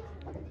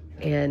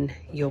and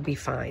you'll be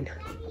fine.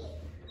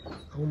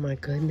 Oh my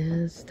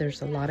goodness,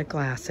 there's a lot of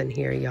glass in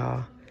here,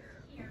 y'all.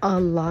 A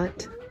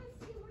lot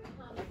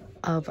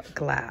of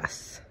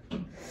glass.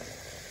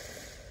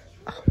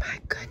 Oh my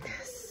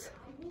goodness.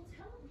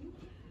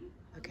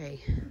 Okay,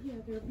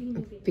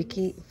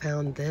 Vicky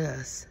found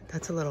this.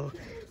 That's a little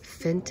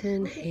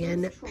Fenton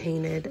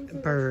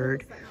hand-painted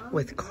bird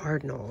with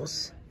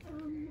cardinals.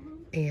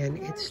 And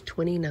it's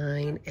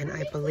 $29, and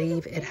I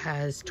believe it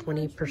has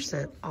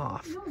 20%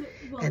 off.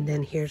 And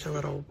then here's a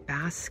little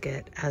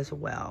basket as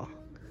well.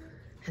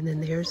 And then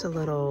there's a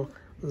little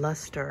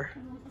luster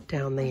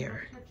down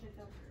there.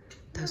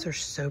 Those are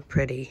so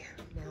pretty.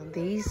 Now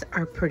these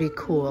are pretty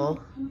cool.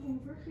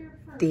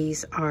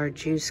 These are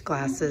juice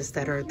glasses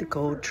that are the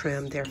gold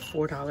trim. They're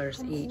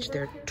 $4 each.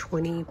 They're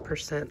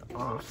 20%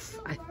 off,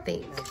 I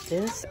think.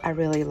 This I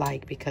really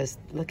like because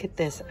look at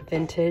this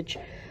vintage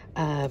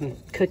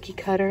cookie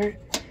cutter.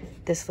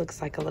 This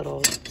looks like a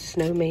little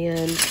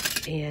snowman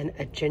and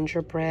a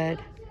gingerbread.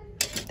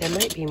 There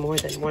might be more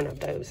than one of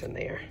those in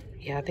there.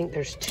 Yeah, I think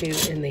there's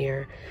 2 in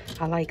there.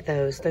 I like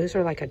those. Those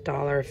are like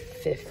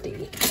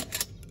 $1.50.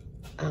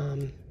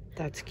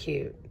 That's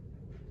cute.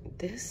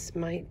 This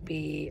might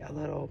be a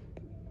little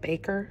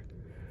baker.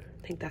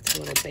 I think that's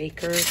a little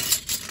baker.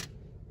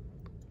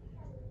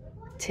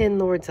 10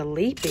 Lords of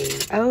Leaping.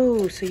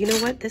 Oh, so you know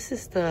what? This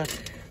is the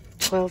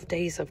 12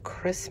 Days of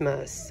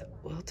Christmas.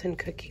 Wilton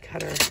cookie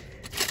cutter.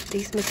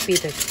 These must be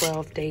the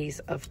 12 Days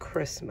of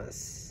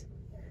Christmas.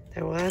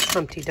 Well, that's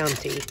Humpty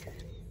Dumpty.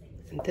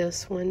 And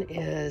this one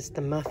is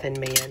the Muffin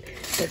Man.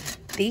 But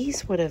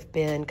these would have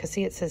been, because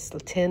see it says the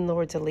 10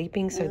 Lords of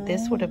Leaping, so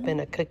this would have been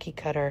a cookie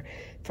cutter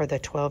for the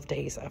 12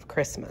 Days of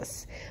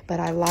Christmas. But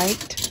I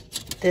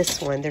liked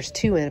this one. There's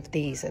 2 of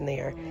these in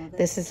there.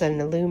 This is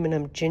an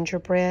aluminum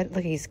gingerbread.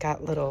 Look, he's got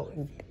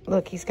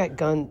he's got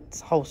gun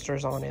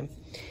holsters on him.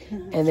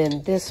 And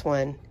then this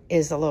one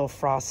is a little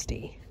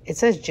frosty. It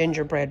says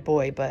gingerbread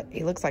boy, but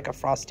he looks like a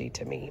frosty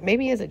to me.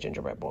 Maybe he is a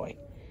gingerbread boy.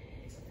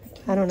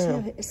 I don't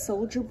know. A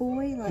soldier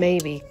boy? Like...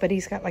 Maybe, but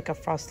he's got like a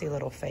frosty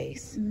little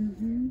face.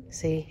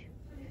 See?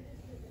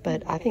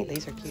 But I think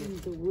these are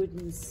cute. The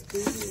wooden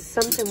spoon.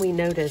 Something we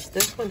noticed,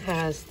 this one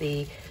has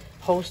the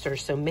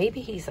holsters, so maybe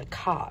he's a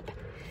cop.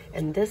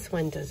 And this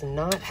one does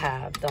not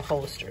have the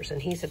holsters,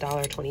 and he's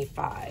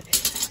 $1.25.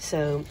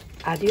 So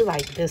I do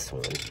like this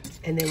one.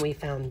 And then we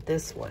found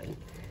this one.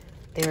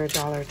 They're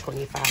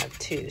 $1.25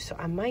 too. So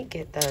I might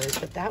get those,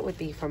 but that would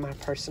be for my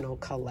personal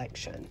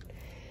collection.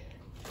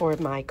 For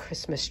my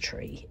Christmas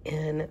tree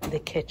in the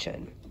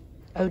kitchen.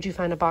 Oh, did you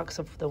find a box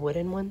of the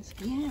wooden ones?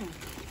 Yeah.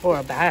 Or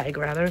a bag,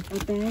 rather.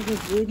 A bag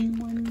of wooden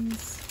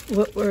ones.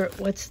 What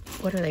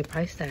are they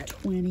priced at?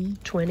 20.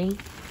 20?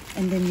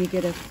 And then you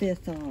get a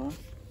 5th off.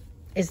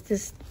 Is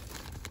this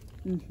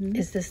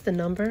is this the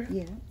number?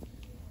 Yeah.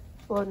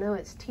 Well, no,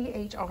 it's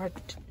THR.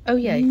 Oh,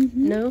 yeah.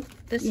 No,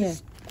 this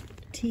is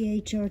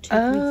THR 233.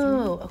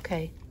 Oh,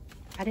 okay.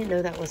 I didn't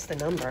know that was the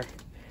number.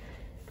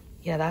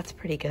 Yeah, that's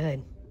pretty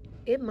good.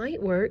 It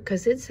might work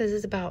because it says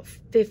it's about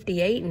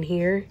 58 in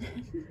here.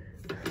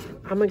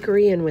 I'm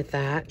agreeing with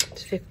that.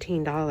 It's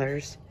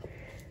 $15,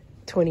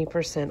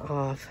 20%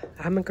 off.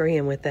 I'm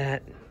agreeing with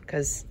that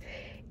because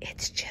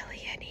it's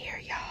chilly in here,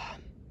 y'all.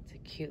 It's a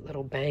cute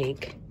little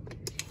bank.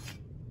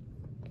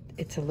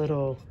 It's a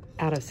little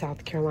out of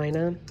South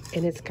Carolina,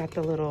 and it's got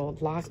the little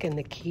lock and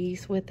the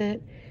keys with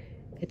it.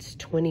 It's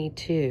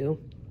 $22.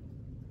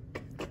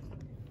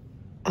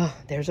 Oh,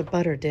 there's a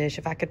butter dish.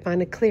 If I could find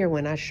a clear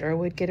one, I sure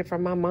would get it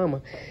from my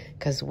mama,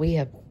 because we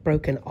have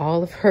broken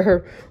all of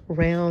her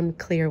round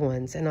clear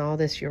ones and all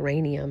this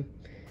uranium.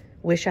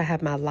 Wish I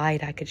had my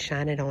light. I could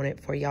shine it on it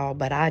for y'all,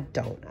 but I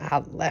don't.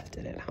 I left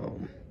it at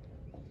home.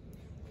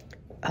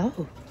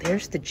 Oh,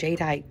 there's the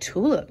jadeite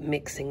tulip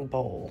mixing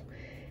bowl.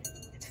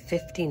 It's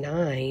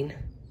 $59.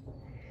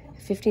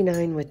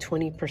 $59 with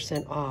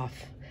 20% off.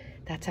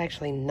 That's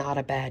actually not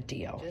a bad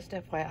deal. Just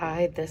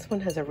FYI, this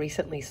one has a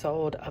recently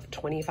sold of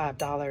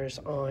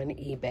 $25 on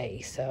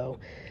eBay. So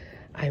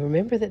I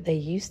remember that they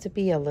used to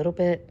be a little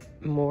bit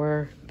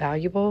more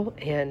valuable,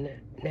 and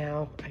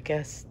now I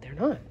guess they're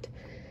not.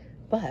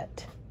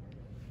 But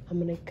I'm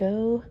gonna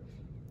go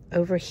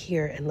over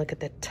here and look at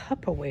the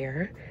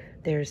Tupperware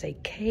There's a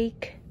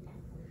cake.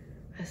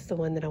 That's the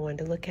one that I wanted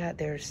to look at.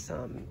 There's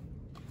some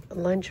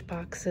lunch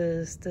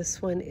boxes.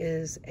 This one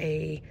is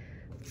a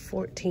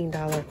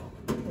 $14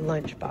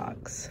 lunch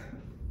box.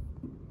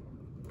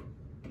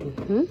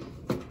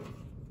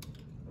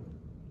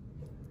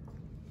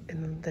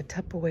 And the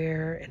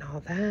Tupperware and all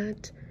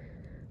that.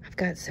 I've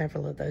got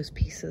several of those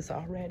pieces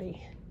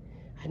already.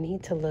 I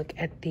need to look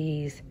at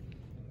these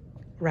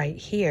right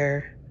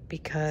here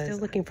because I'm still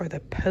looking for the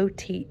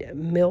Petite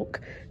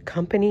Milk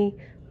Company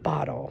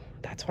bottle.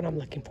 That's what I'm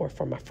looking for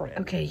my friend.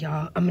 Okay,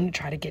 y'all, I'm gonna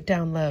try to get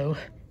down low,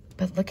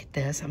 but look at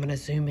this. I'm gonna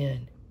zoom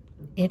in.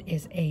 It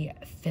is a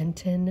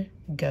Fenton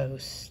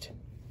Ghost.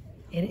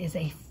 It is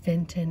a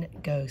Fenton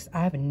Ghost.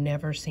 I've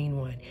never seen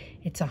one.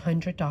 It's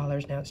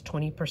 $100. Now it's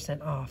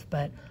 20% off,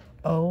 but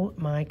oh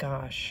my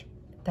gosh,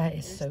 that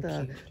is so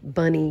cute.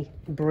 Bunny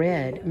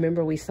bread.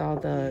 Remember we saw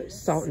the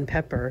salt and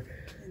pepper.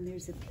 And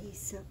there's a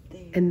piece up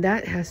there. And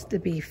that has to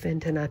be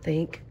Fenton, I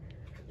think.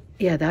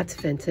 Yeah, that's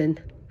Fenton.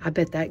 I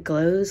bet that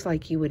glows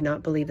like you would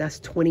not believe. That's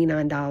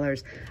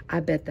 $29. I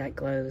bet that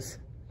glows.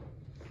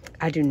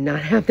 I do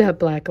not have that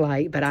black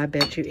light, but I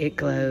bet you it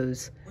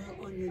glows.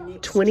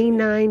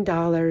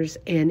 $29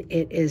 and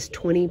it is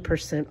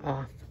 20%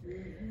 off.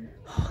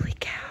 Holy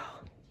cow.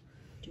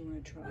 Do you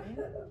want to try it?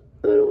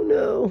 I don't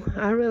know.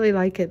 I really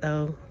like it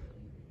though.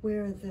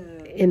 Where are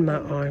the... In my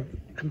arm.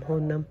 I'm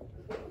holding them.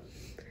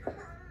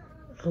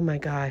 Oh my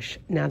gosh.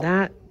 Now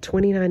that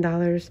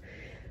 $29.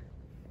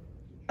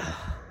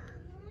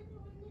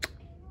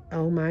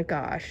 Oh my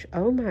gosh.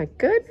 Oh my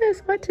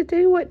goodness. What to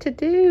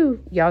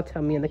do? Y'all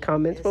tell me in the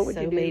comments. What would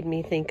you do? Made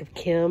me think of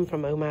Kim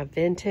from Oh My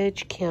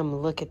Vintage. Kim,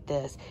 look at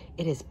this.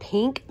 It is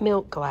pink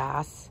milk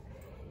glass.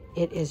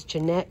 It is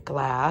Jeanette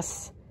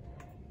glass.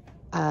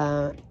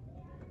 Yeah,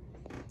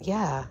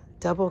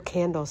 double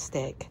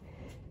candlestick.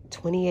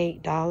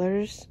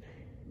 $28.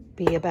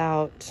 Be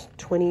about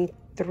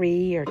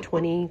 23 or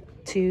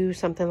 22,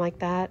 something like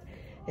that.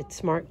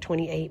 It's marked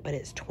 28, but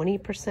it's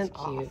 20%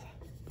 off.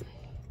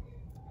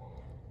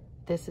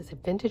 This is a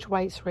vintage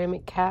white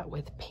ceramic cat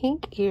with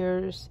pink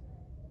ears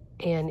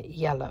and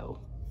yellow.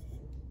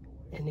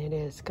 And it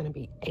is going to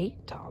be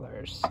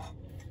 $8.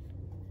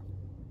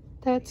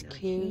 That's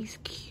cute. He's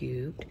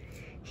cute.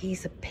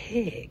 He's a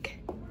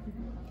pig.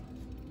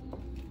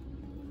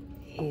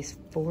 He's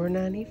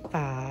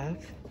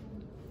 $4.95.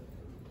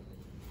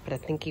 But I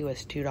think he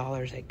was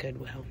 $2 at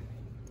Goodwill.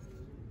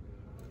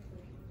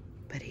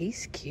 But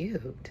he's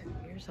cute.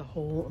 Here's a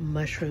whole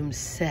mushroom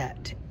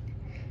set.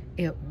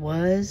 It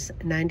was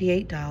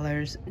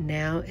 $98,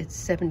 now it's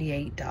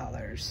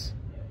 $78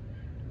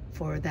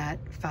 for that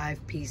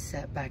 5-piece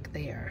set back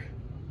there.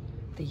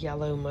 The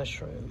yellow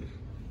mushroom.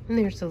 And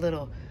there's a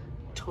little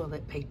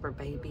toilet paper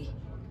baby.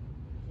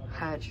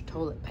 Hide your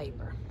toilet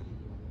paper.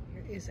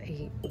 Here is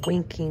a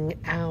winking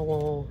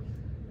owl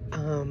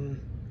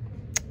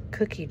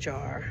cookie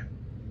jar.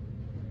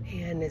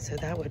 And so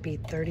that would be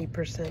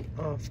 30%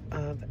 off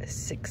of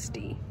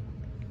 $60.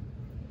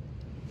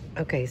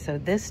 Okay, so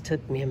this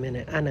took me a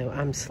minute. I know,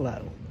 I'm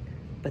slow.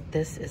 But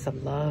this is a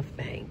love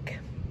bank.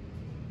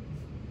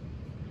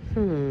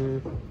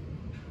 I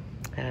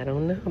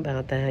don't know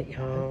about that,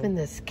 y'all. Open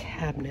this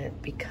cabinet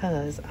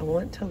because I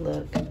want to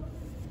look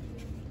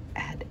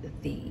at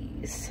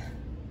these.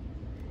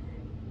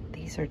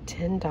 These are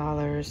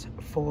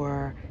 $10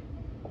 for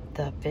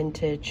the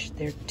vintage.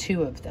 There are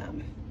 2 of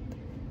them.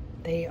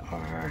 They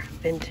are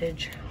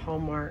vintage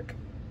Hallmark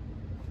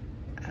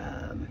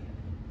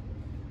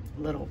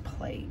little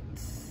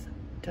plates.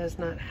 Does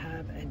not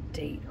have a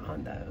date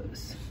on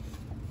those.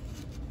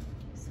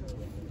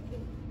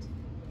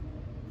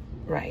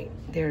 Right,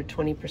 they're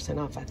 20%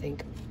 off, I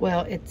think.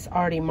 Well, it's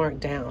already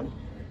marked down.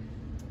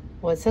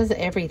 Well, it says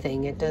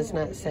everything. It does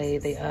not say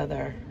the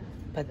other,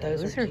 but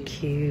those are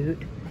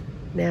cute.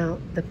 Now,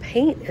 the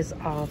paint is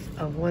off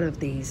of one of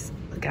these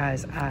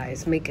guys'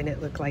 eyes, making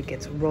it look like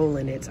it's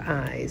rolling its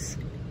eyes.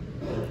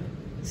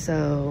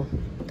 So,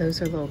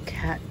 those are little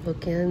cat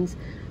bookends.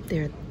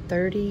 They're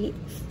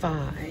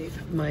 $35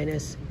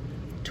 minus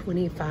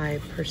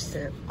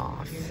 25%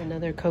 off. Here's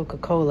another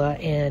Coca-Cola,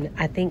 and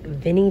I think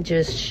Vinny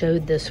just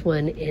showed this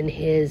one in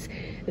his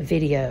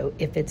video.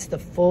 If it's the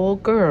full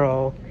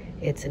girl,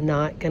 it's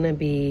not gonna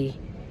be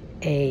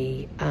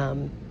a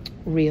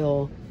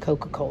real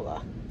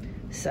Coca-Cola.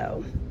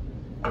 So,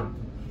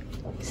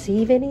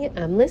 see, Vinny,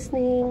 I'm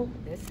listening.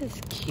 This is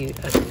cute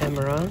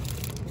ephemera.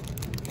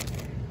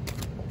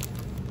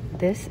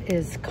 This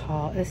is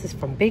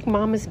from Big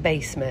Mama's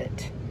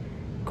Basement.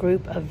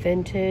 Group of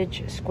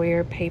vintage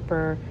square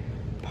paper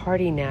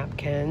party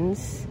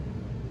napkins.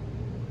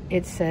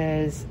 It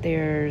says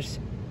there's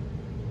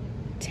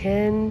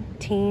 10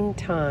 teen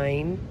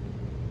time,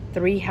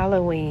 3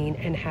 Halloween,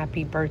 and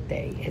happy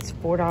birthday. It's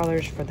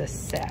 $4 for the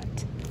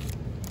set.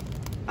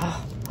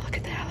 Oh, look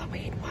at the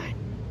Halloween one.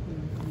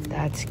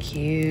 That's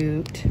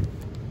cute.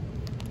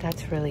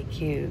 That's really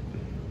cute.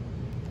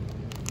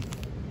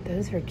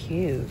 Those are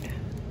cute.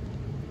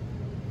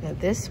 Now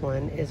this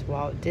one is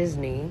Walt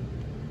Disney,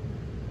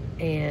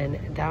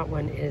 and that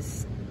one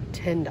is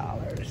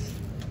 $10.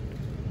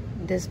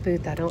 This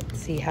booth I don't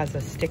see has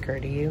a sticker,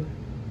 do you?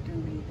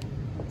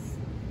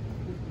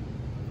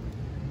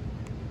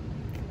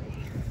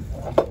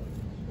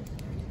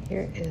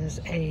 Here is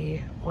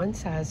a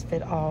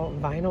one-size-fit-all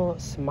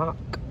vinyl smock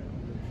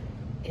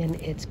in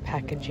its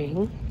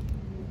packaging.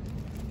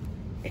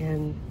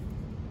 And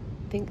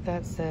I think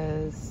that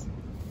says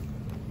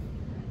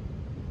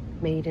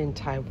made in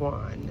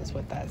Taiwan is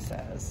what that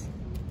says.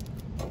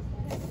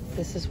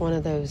 This is one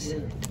of those,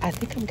 I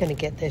think I'm gonna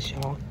get this,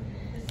 y'all.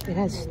 It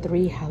has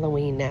 3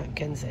 Halloween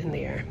napkins in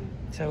there.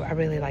 So I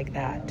really like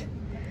that.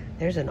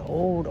 There's an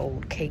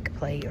old cake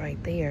plate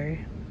right there.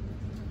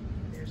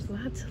 There's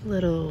lots of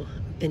little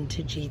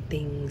vintagey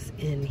things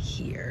in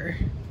here.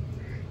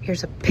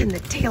 Here's a pin the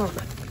tail on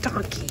a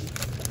donkey.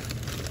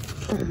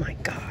 Oh my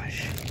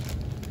gosh.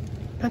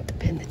 Not the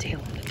pin the tail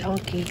on the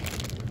donkey.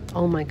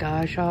 Oh my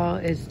gosh, y'all,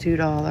 it's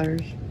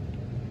 $2.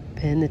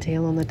 Pin the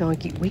tail on the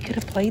donkey. We could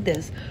have played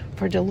this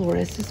for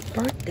Dolores'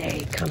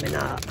 birthday coming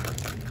up.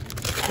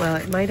 Well,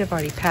 it might have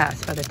already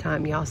passed by the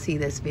time y'all see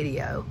this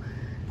video.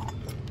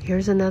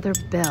 Here's another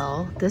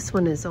bell. This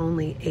one is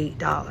only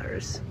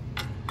 $8.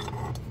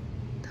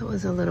 That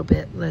was a little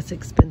bit less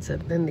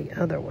expensive than the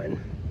other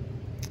one.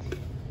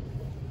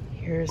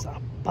 Here's a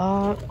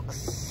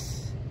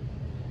box.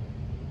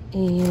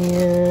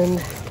 And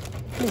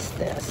what is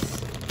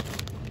this?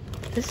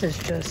 This is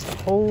just a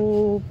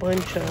whole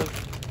bunch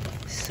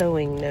of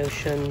sewing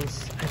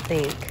notions, I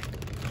think.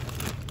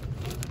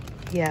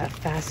 Yeah,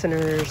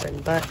 fasteners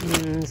and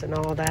buttons and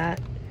all that.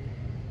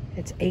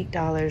 It's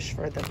 $8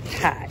 for the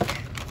pack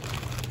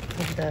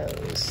of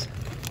those.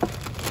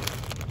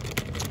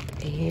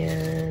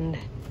 And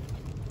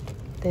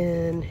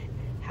then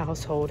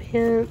household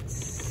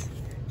hints.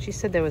 She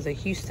said there was a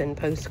Houston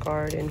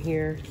postcard in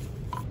here.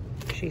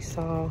 She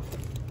saw.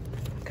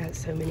 I've got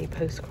so many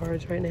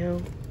postcards right now.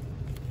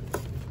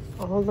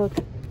 Oh, look,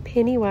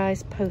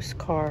 Pennywise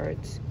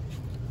postcards.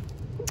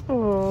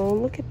 Oh,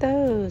 look at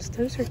those.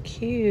 Those are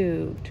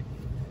cute.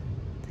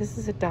 This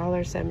is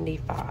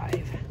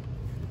 $1.75.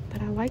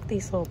 But I like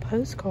these little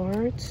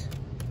postcards.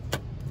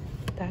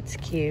 That's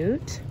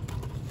cute.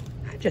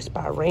 I just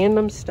buy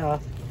random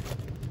stuff.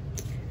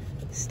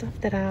 Stuff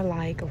that I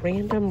like.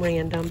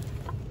 Random.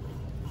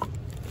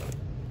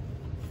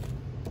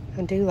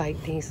 I do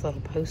like these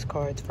little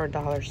postcards for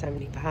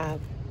 $1.75.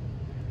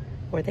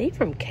 Were they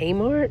from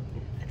Kmart?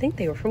 I think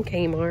they were from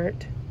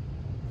Kmart.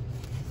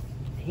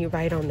 You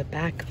write on the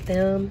back of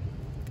them.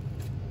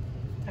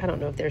 I don't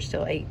know if there's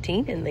still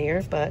 18 in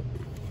there, but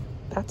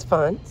that's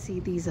fun. See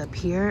these up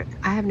here?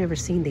 I have never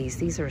seen these.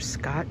 These are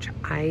Scotch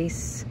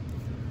ice,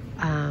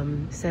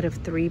 set of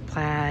 3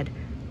 plaid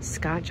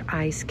Scotch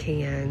ice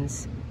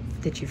cans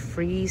that you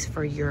freeze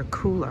for your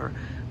cooler.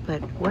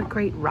 But what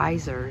great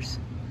risers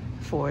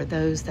for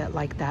those that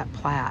like that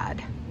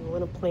plaid. You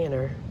want a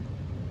planner,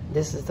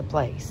 this is the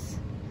place.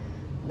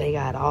 They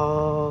got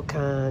all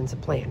kinds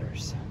of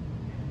planners.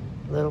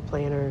 Little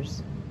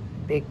planners,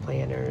 big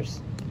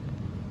planners,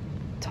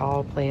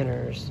 tall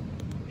planners,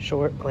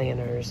 short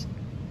planners.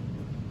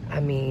 I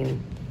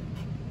mean,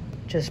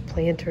 just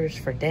planters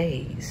for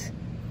days.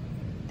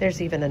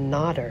 There's even a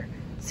knotter.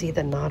 See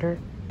the knotter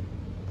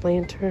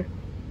planter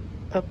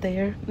up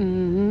there?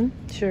 Mm-hmm,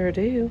 sure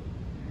do.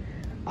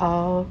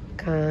 All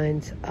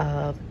kinds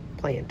of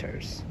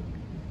planters.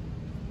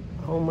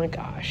 Oh my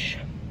gosh.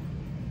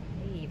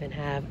 They even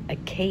have a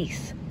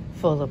case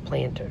full of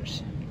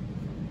planters.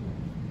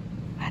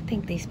 I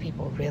think these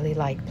people really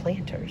like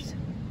planters.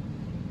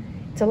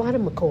 It's a lot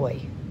of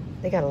McCoy.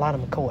 They got a lot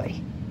of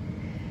McCoy.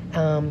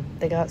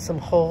 They got some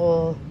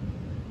Hull,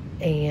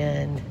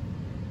 and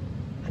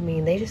I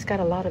mean, they just got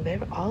a lot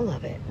of all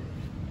of it.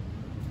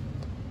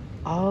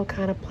 All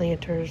kind of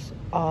planters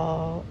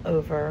all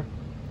over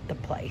the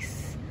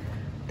place.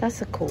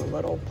 That's a cool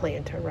little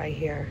planter right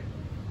here.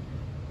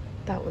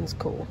 That one's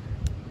cool.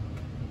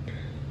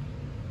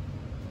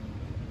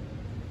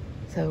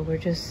 So we're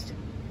just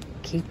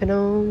keeping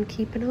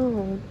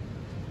on,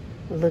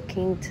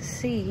 looking to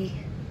see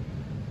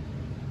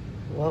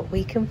what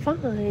we can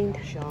find.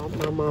 Y'all,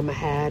 my mama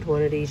had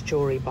one of these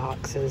jewelry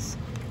boxes.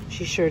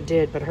 She sure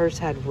did, but hers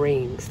had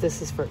rings.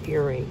 This is for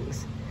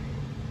earrings.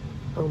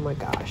 Oh my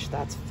gosh,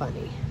 that's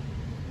funny.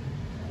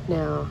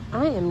 Now,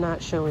 I am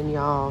not showing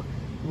y'all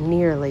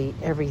nearly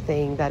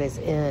everything that is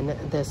in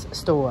this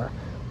store.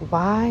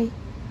 Why?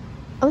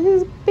 Oh,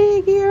 look at this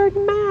big-eared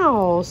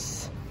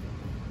mouse.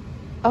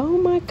 Oh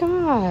my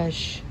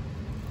gosh.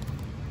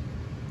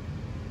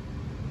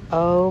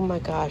 Oh my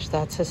gosh,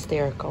 that's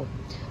hysterical.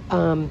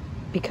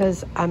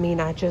 Because, I mean,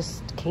 I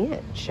just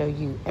can't show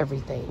you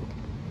everything.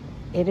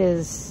 It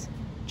is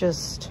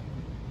just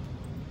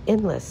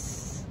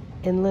endless.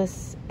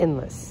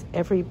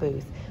 Every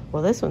booth.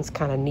 Well, this one's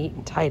kind of neat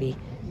and tidy.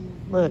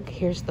 Look,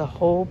 here's the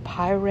whole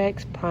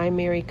Pyrex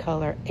primary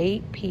color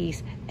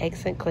 8-piece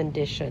excellent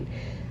condition.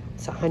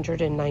 It's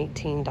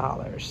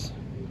 $119.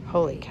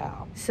 Holy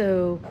cow.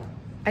 So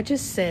I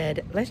just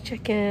said, let's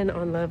check in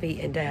on Lovey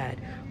and Dad.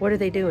 What are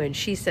they doing?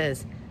 She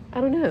says, I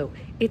don't know.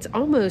 It's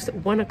almost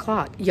 1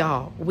 o'clock.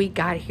 Y'all, we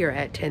got here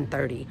at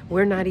 10:30.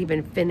 We're not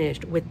even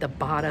finished with the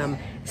bottom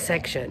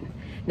section.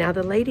 Now,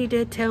 the lady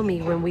did tell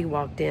me when we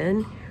walked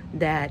in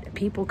that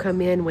people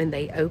come in when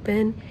they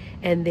open,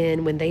 and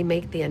then when they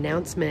make the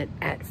announcement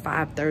at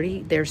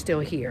 5:30, they're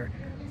still here.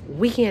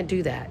 We can't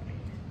do that.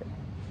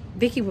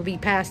 Vicky will be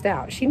passed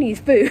out. She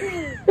needs food.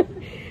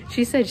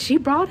 She said she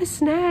brought a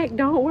snack.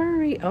 Don't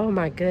worry. Oh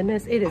my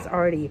goodness. It is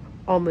already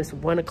almost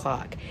 1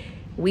 o'clock.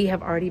 We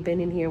have already been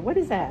in here. What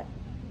is that?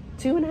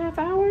 2.5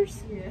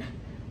 hours? Yeah.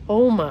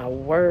 Oh my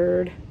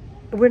word.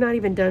 We're not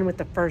even done with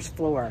the first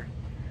floor.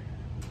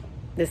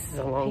 This is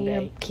a long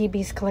day.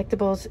 Kibi's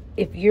Collectibles.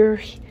 If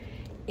you're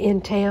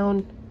in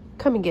town,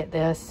 come and get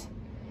this.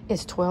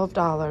 It's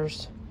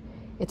 $12.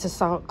 It's a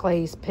salt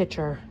glaze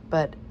pitcher,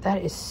 but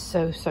that is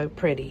so, so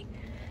pretty.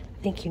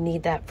 I think you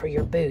need that for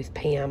your booth,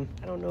 Pam.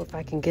 I don't know if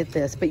I can get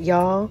this, but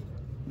y'all,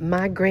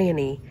 my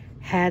granny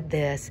had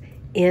this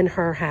in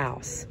her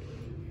house.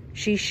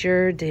 She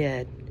sure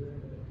did.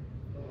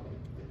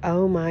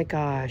 Oh my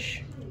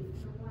gosh.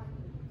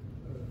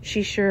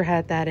 She sure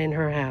had that in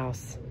her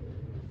house.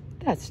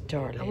 That's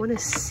darling. I want to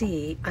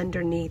see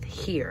underneath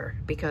here,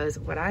 because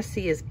what I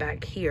see is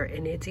back here,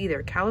 and it's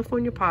either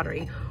California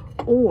pottery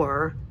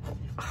or,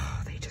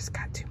 oh, they just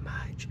got too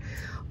much,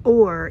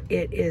 or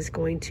it is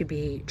going to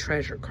be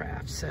treasure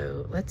craft.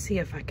 So let's see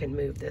if I can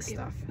move this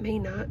stuff. It may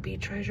not be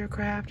treasure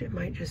craft. It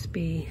might just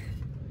be,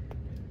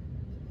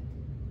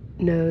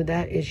 no,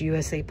 that is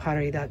USA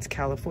pottery. That's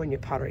California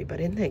pottery.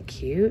 But isn't that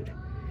cute?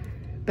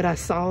 But I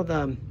saw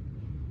the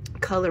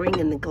coloring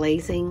and the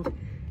glazing,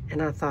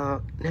 and I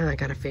thought, now I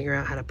got to figure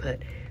out how to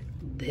put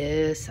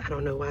this. I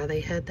don't know why they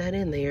had that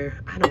in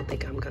there. I don't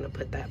think I'm going to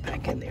put that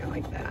back in there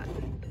like that.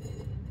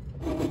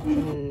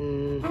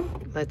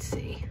 Let's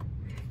see.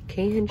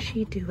 Can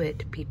she do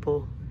it,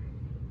 people?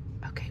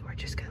 Okay, we're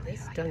just going to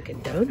leave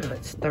Dunkin'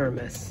 Donuts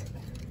thermos.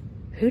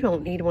 Who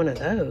don't need one of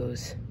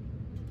those?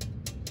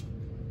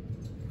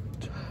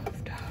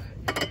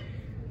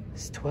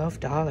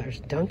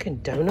 $12. Dunkin'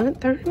 Donut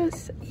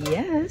thermos?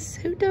 Yes.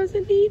 Who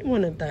doesn't need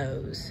one of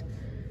those?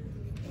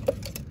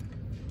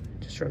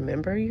 Just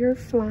remember you're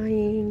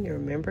flying.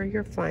 Remember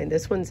you're flying.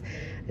 This one's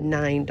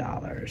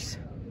 $9.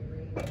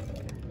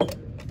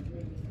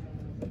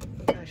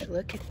 Gosh,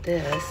 look at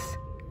this.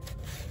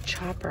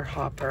 Chopper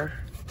hopper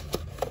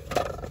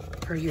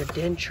for your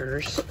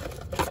dentures.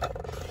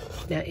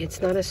 Now,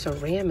 it's not a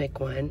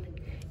ceramic one.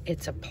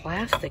 It's a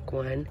plastic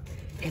one.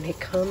 And it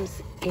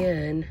comes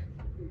in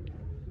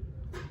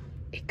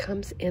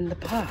the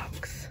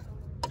box.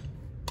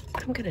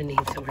 I'm gonna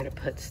need somewhere to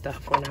put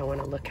stuff when I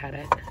want to look at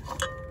it.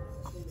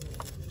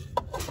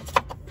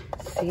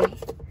 See?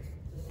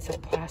 It's a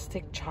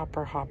plastic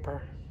chopper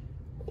hopper.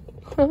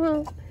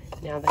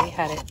 Now they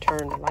had it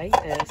turned like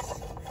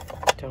this.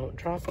 Don't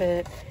drop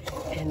it.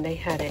 And they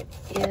had it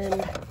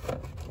in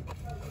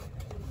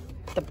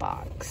the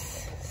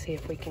box. See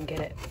if we can get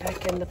it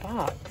back in the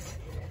box.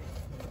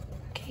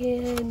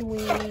 Can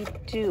we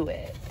do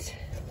it?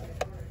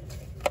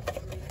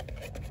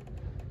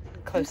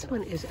 This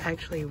one is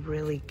actually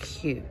really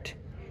cute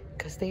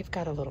because they've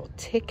got a little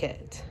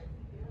ticket.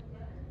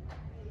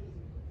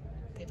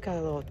 They've got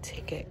a little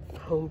ticket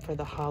home for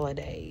the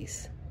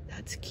holidays.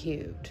 That's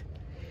cute.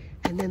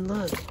 And then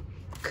look,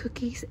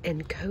 cookies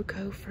and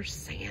cocoa for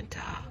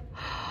Santa.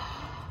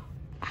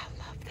 I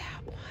love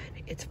that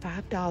one. It's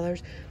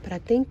 $5, but I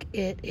think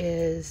it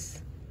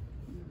is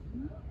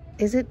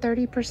it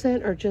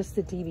 30% or just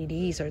the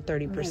DVDs are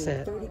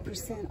 30%? No,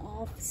 30%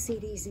 off.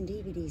 CDs and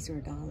DVDs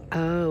are $1.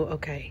 Oh,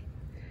 okay.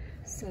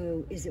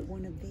 So, is it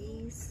one of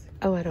these?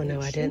 Oh, I don't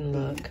know. I didn't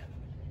look.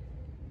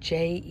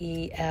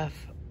 JEF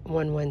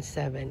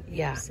 117.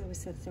 Yeah. So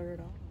it's a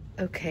third off.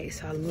 Okay,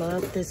 so I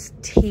love this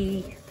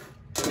T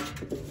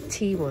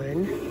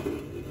one.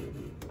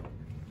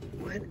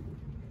 What?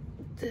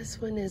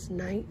 This one is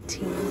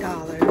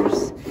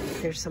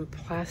 $19. There's some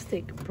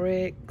plastic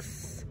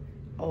bricks,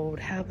 old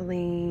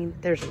Haveline.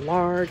 There's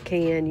lard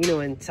can. You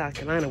know, in South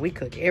Carolina, we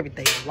cook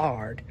everything with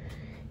lard.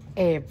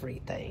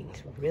 Everything.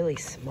 Really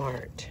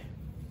smart.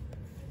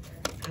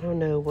 I don't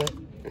know what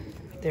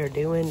they're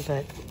doing,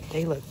 but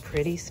they look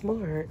pretty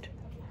smart.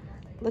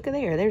 Look at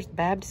there. There's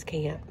Babs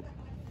Camp.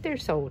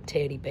 There's old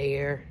teddy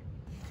bear.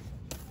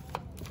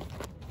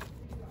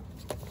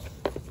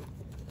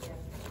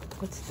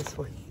 What's this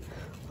one?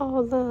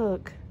 Oh,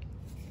 look.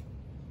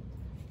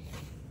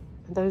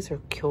 Those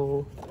are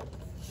cool.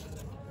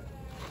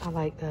 I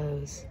like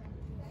those.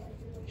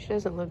 She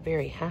doesn't look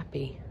very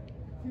happy.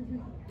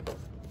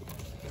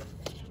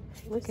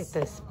 Look at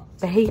this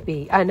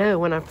baby. I know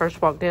when I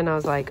first walked in, I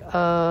was like,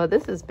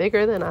 this is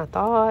bigger than I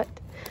thought.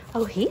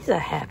 Oh, he's a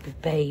happy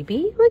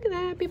baby. Look at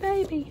that happy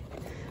baby.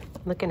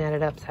 I'm looking at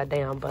it upside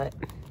down, but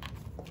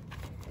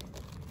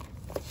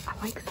I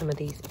like some of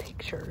these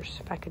pictures.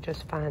 If I could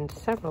just find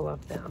several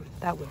of them,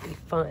 that would be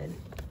fun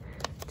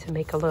to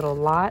make a little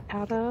lot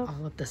out of.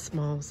 All of the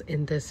smalls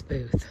in this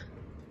booth.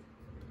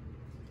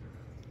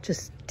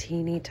 Just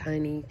teeny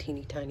tiny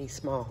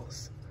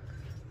smalls.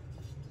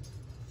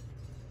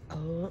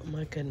 Oh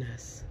my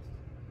goodness.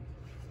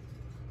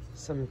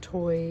 Some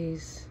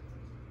toys.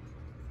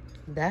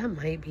 That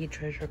might be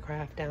Treasure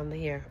Craft down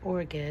there. Or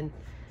again,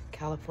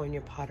 California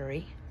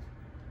Pottery.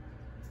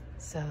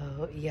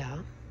 So, yeah.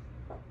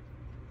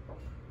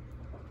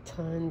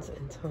 Tons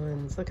and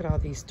tons. Look at all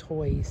these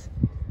toys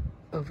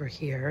over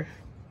here.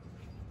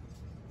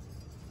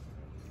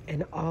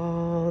 And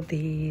all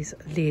these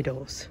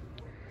littles.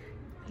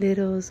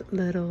 Littles.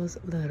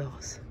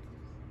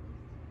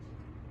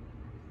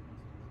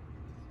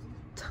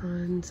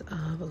 Tons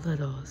of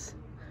littles.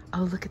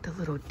 Oh, look at the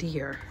little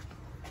deer.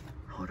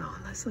 Hold on,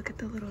 let's look at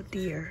the little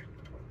deer.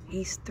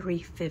 He's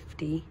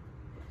 $3.50.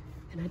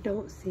 And I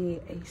don't see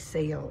a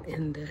sale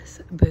in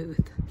this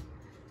booth.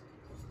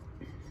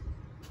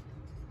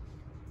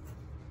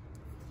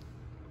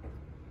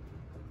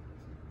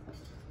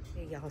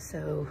 Hey y'all,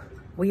 so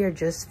we are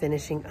just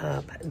finishing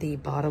up the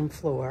bottom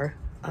floor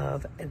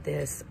of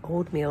this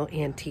Old Mill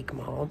Antique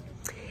Mall.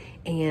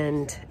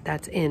 And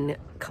that's in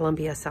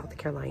Columbia, South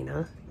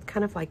Carolina.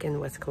 Kind of like in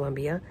West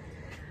Columbia.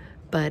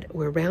 But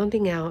we're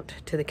rounding out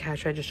to the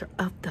cash register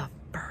of the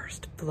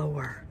first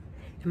floor.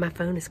 And my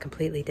phone is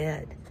completely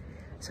dead.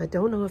 So I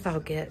don't know if I'll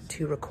get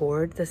to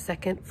record the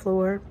second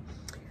floor.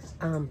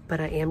 But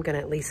I am going to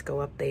at least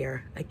go up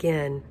there.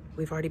 Again,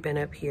 we've already been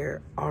up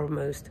here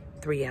almost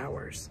 3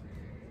 hours.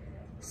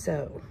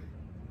 So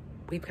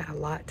we've got a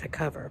lot to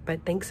cover.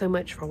 But thanks so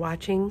much for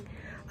watching.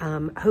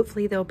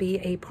 Hopefully there'll be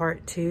a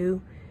part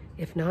 2.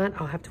 If not,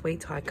 I'll have to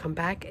wait till I come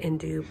back and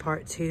do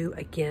part 2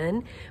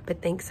 again.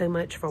 But thanks so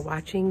much for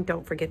watching.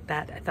 Don't forget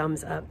that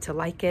thumbs up to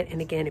like it.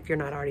 And again, if you're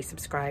not already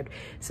subscribed,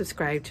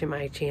 subscribe to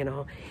my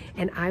channel.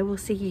 And I will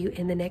see you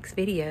in the next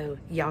video.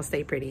 Y'all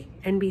stay pretty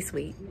and be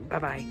sweet.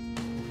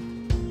 Bye-bye.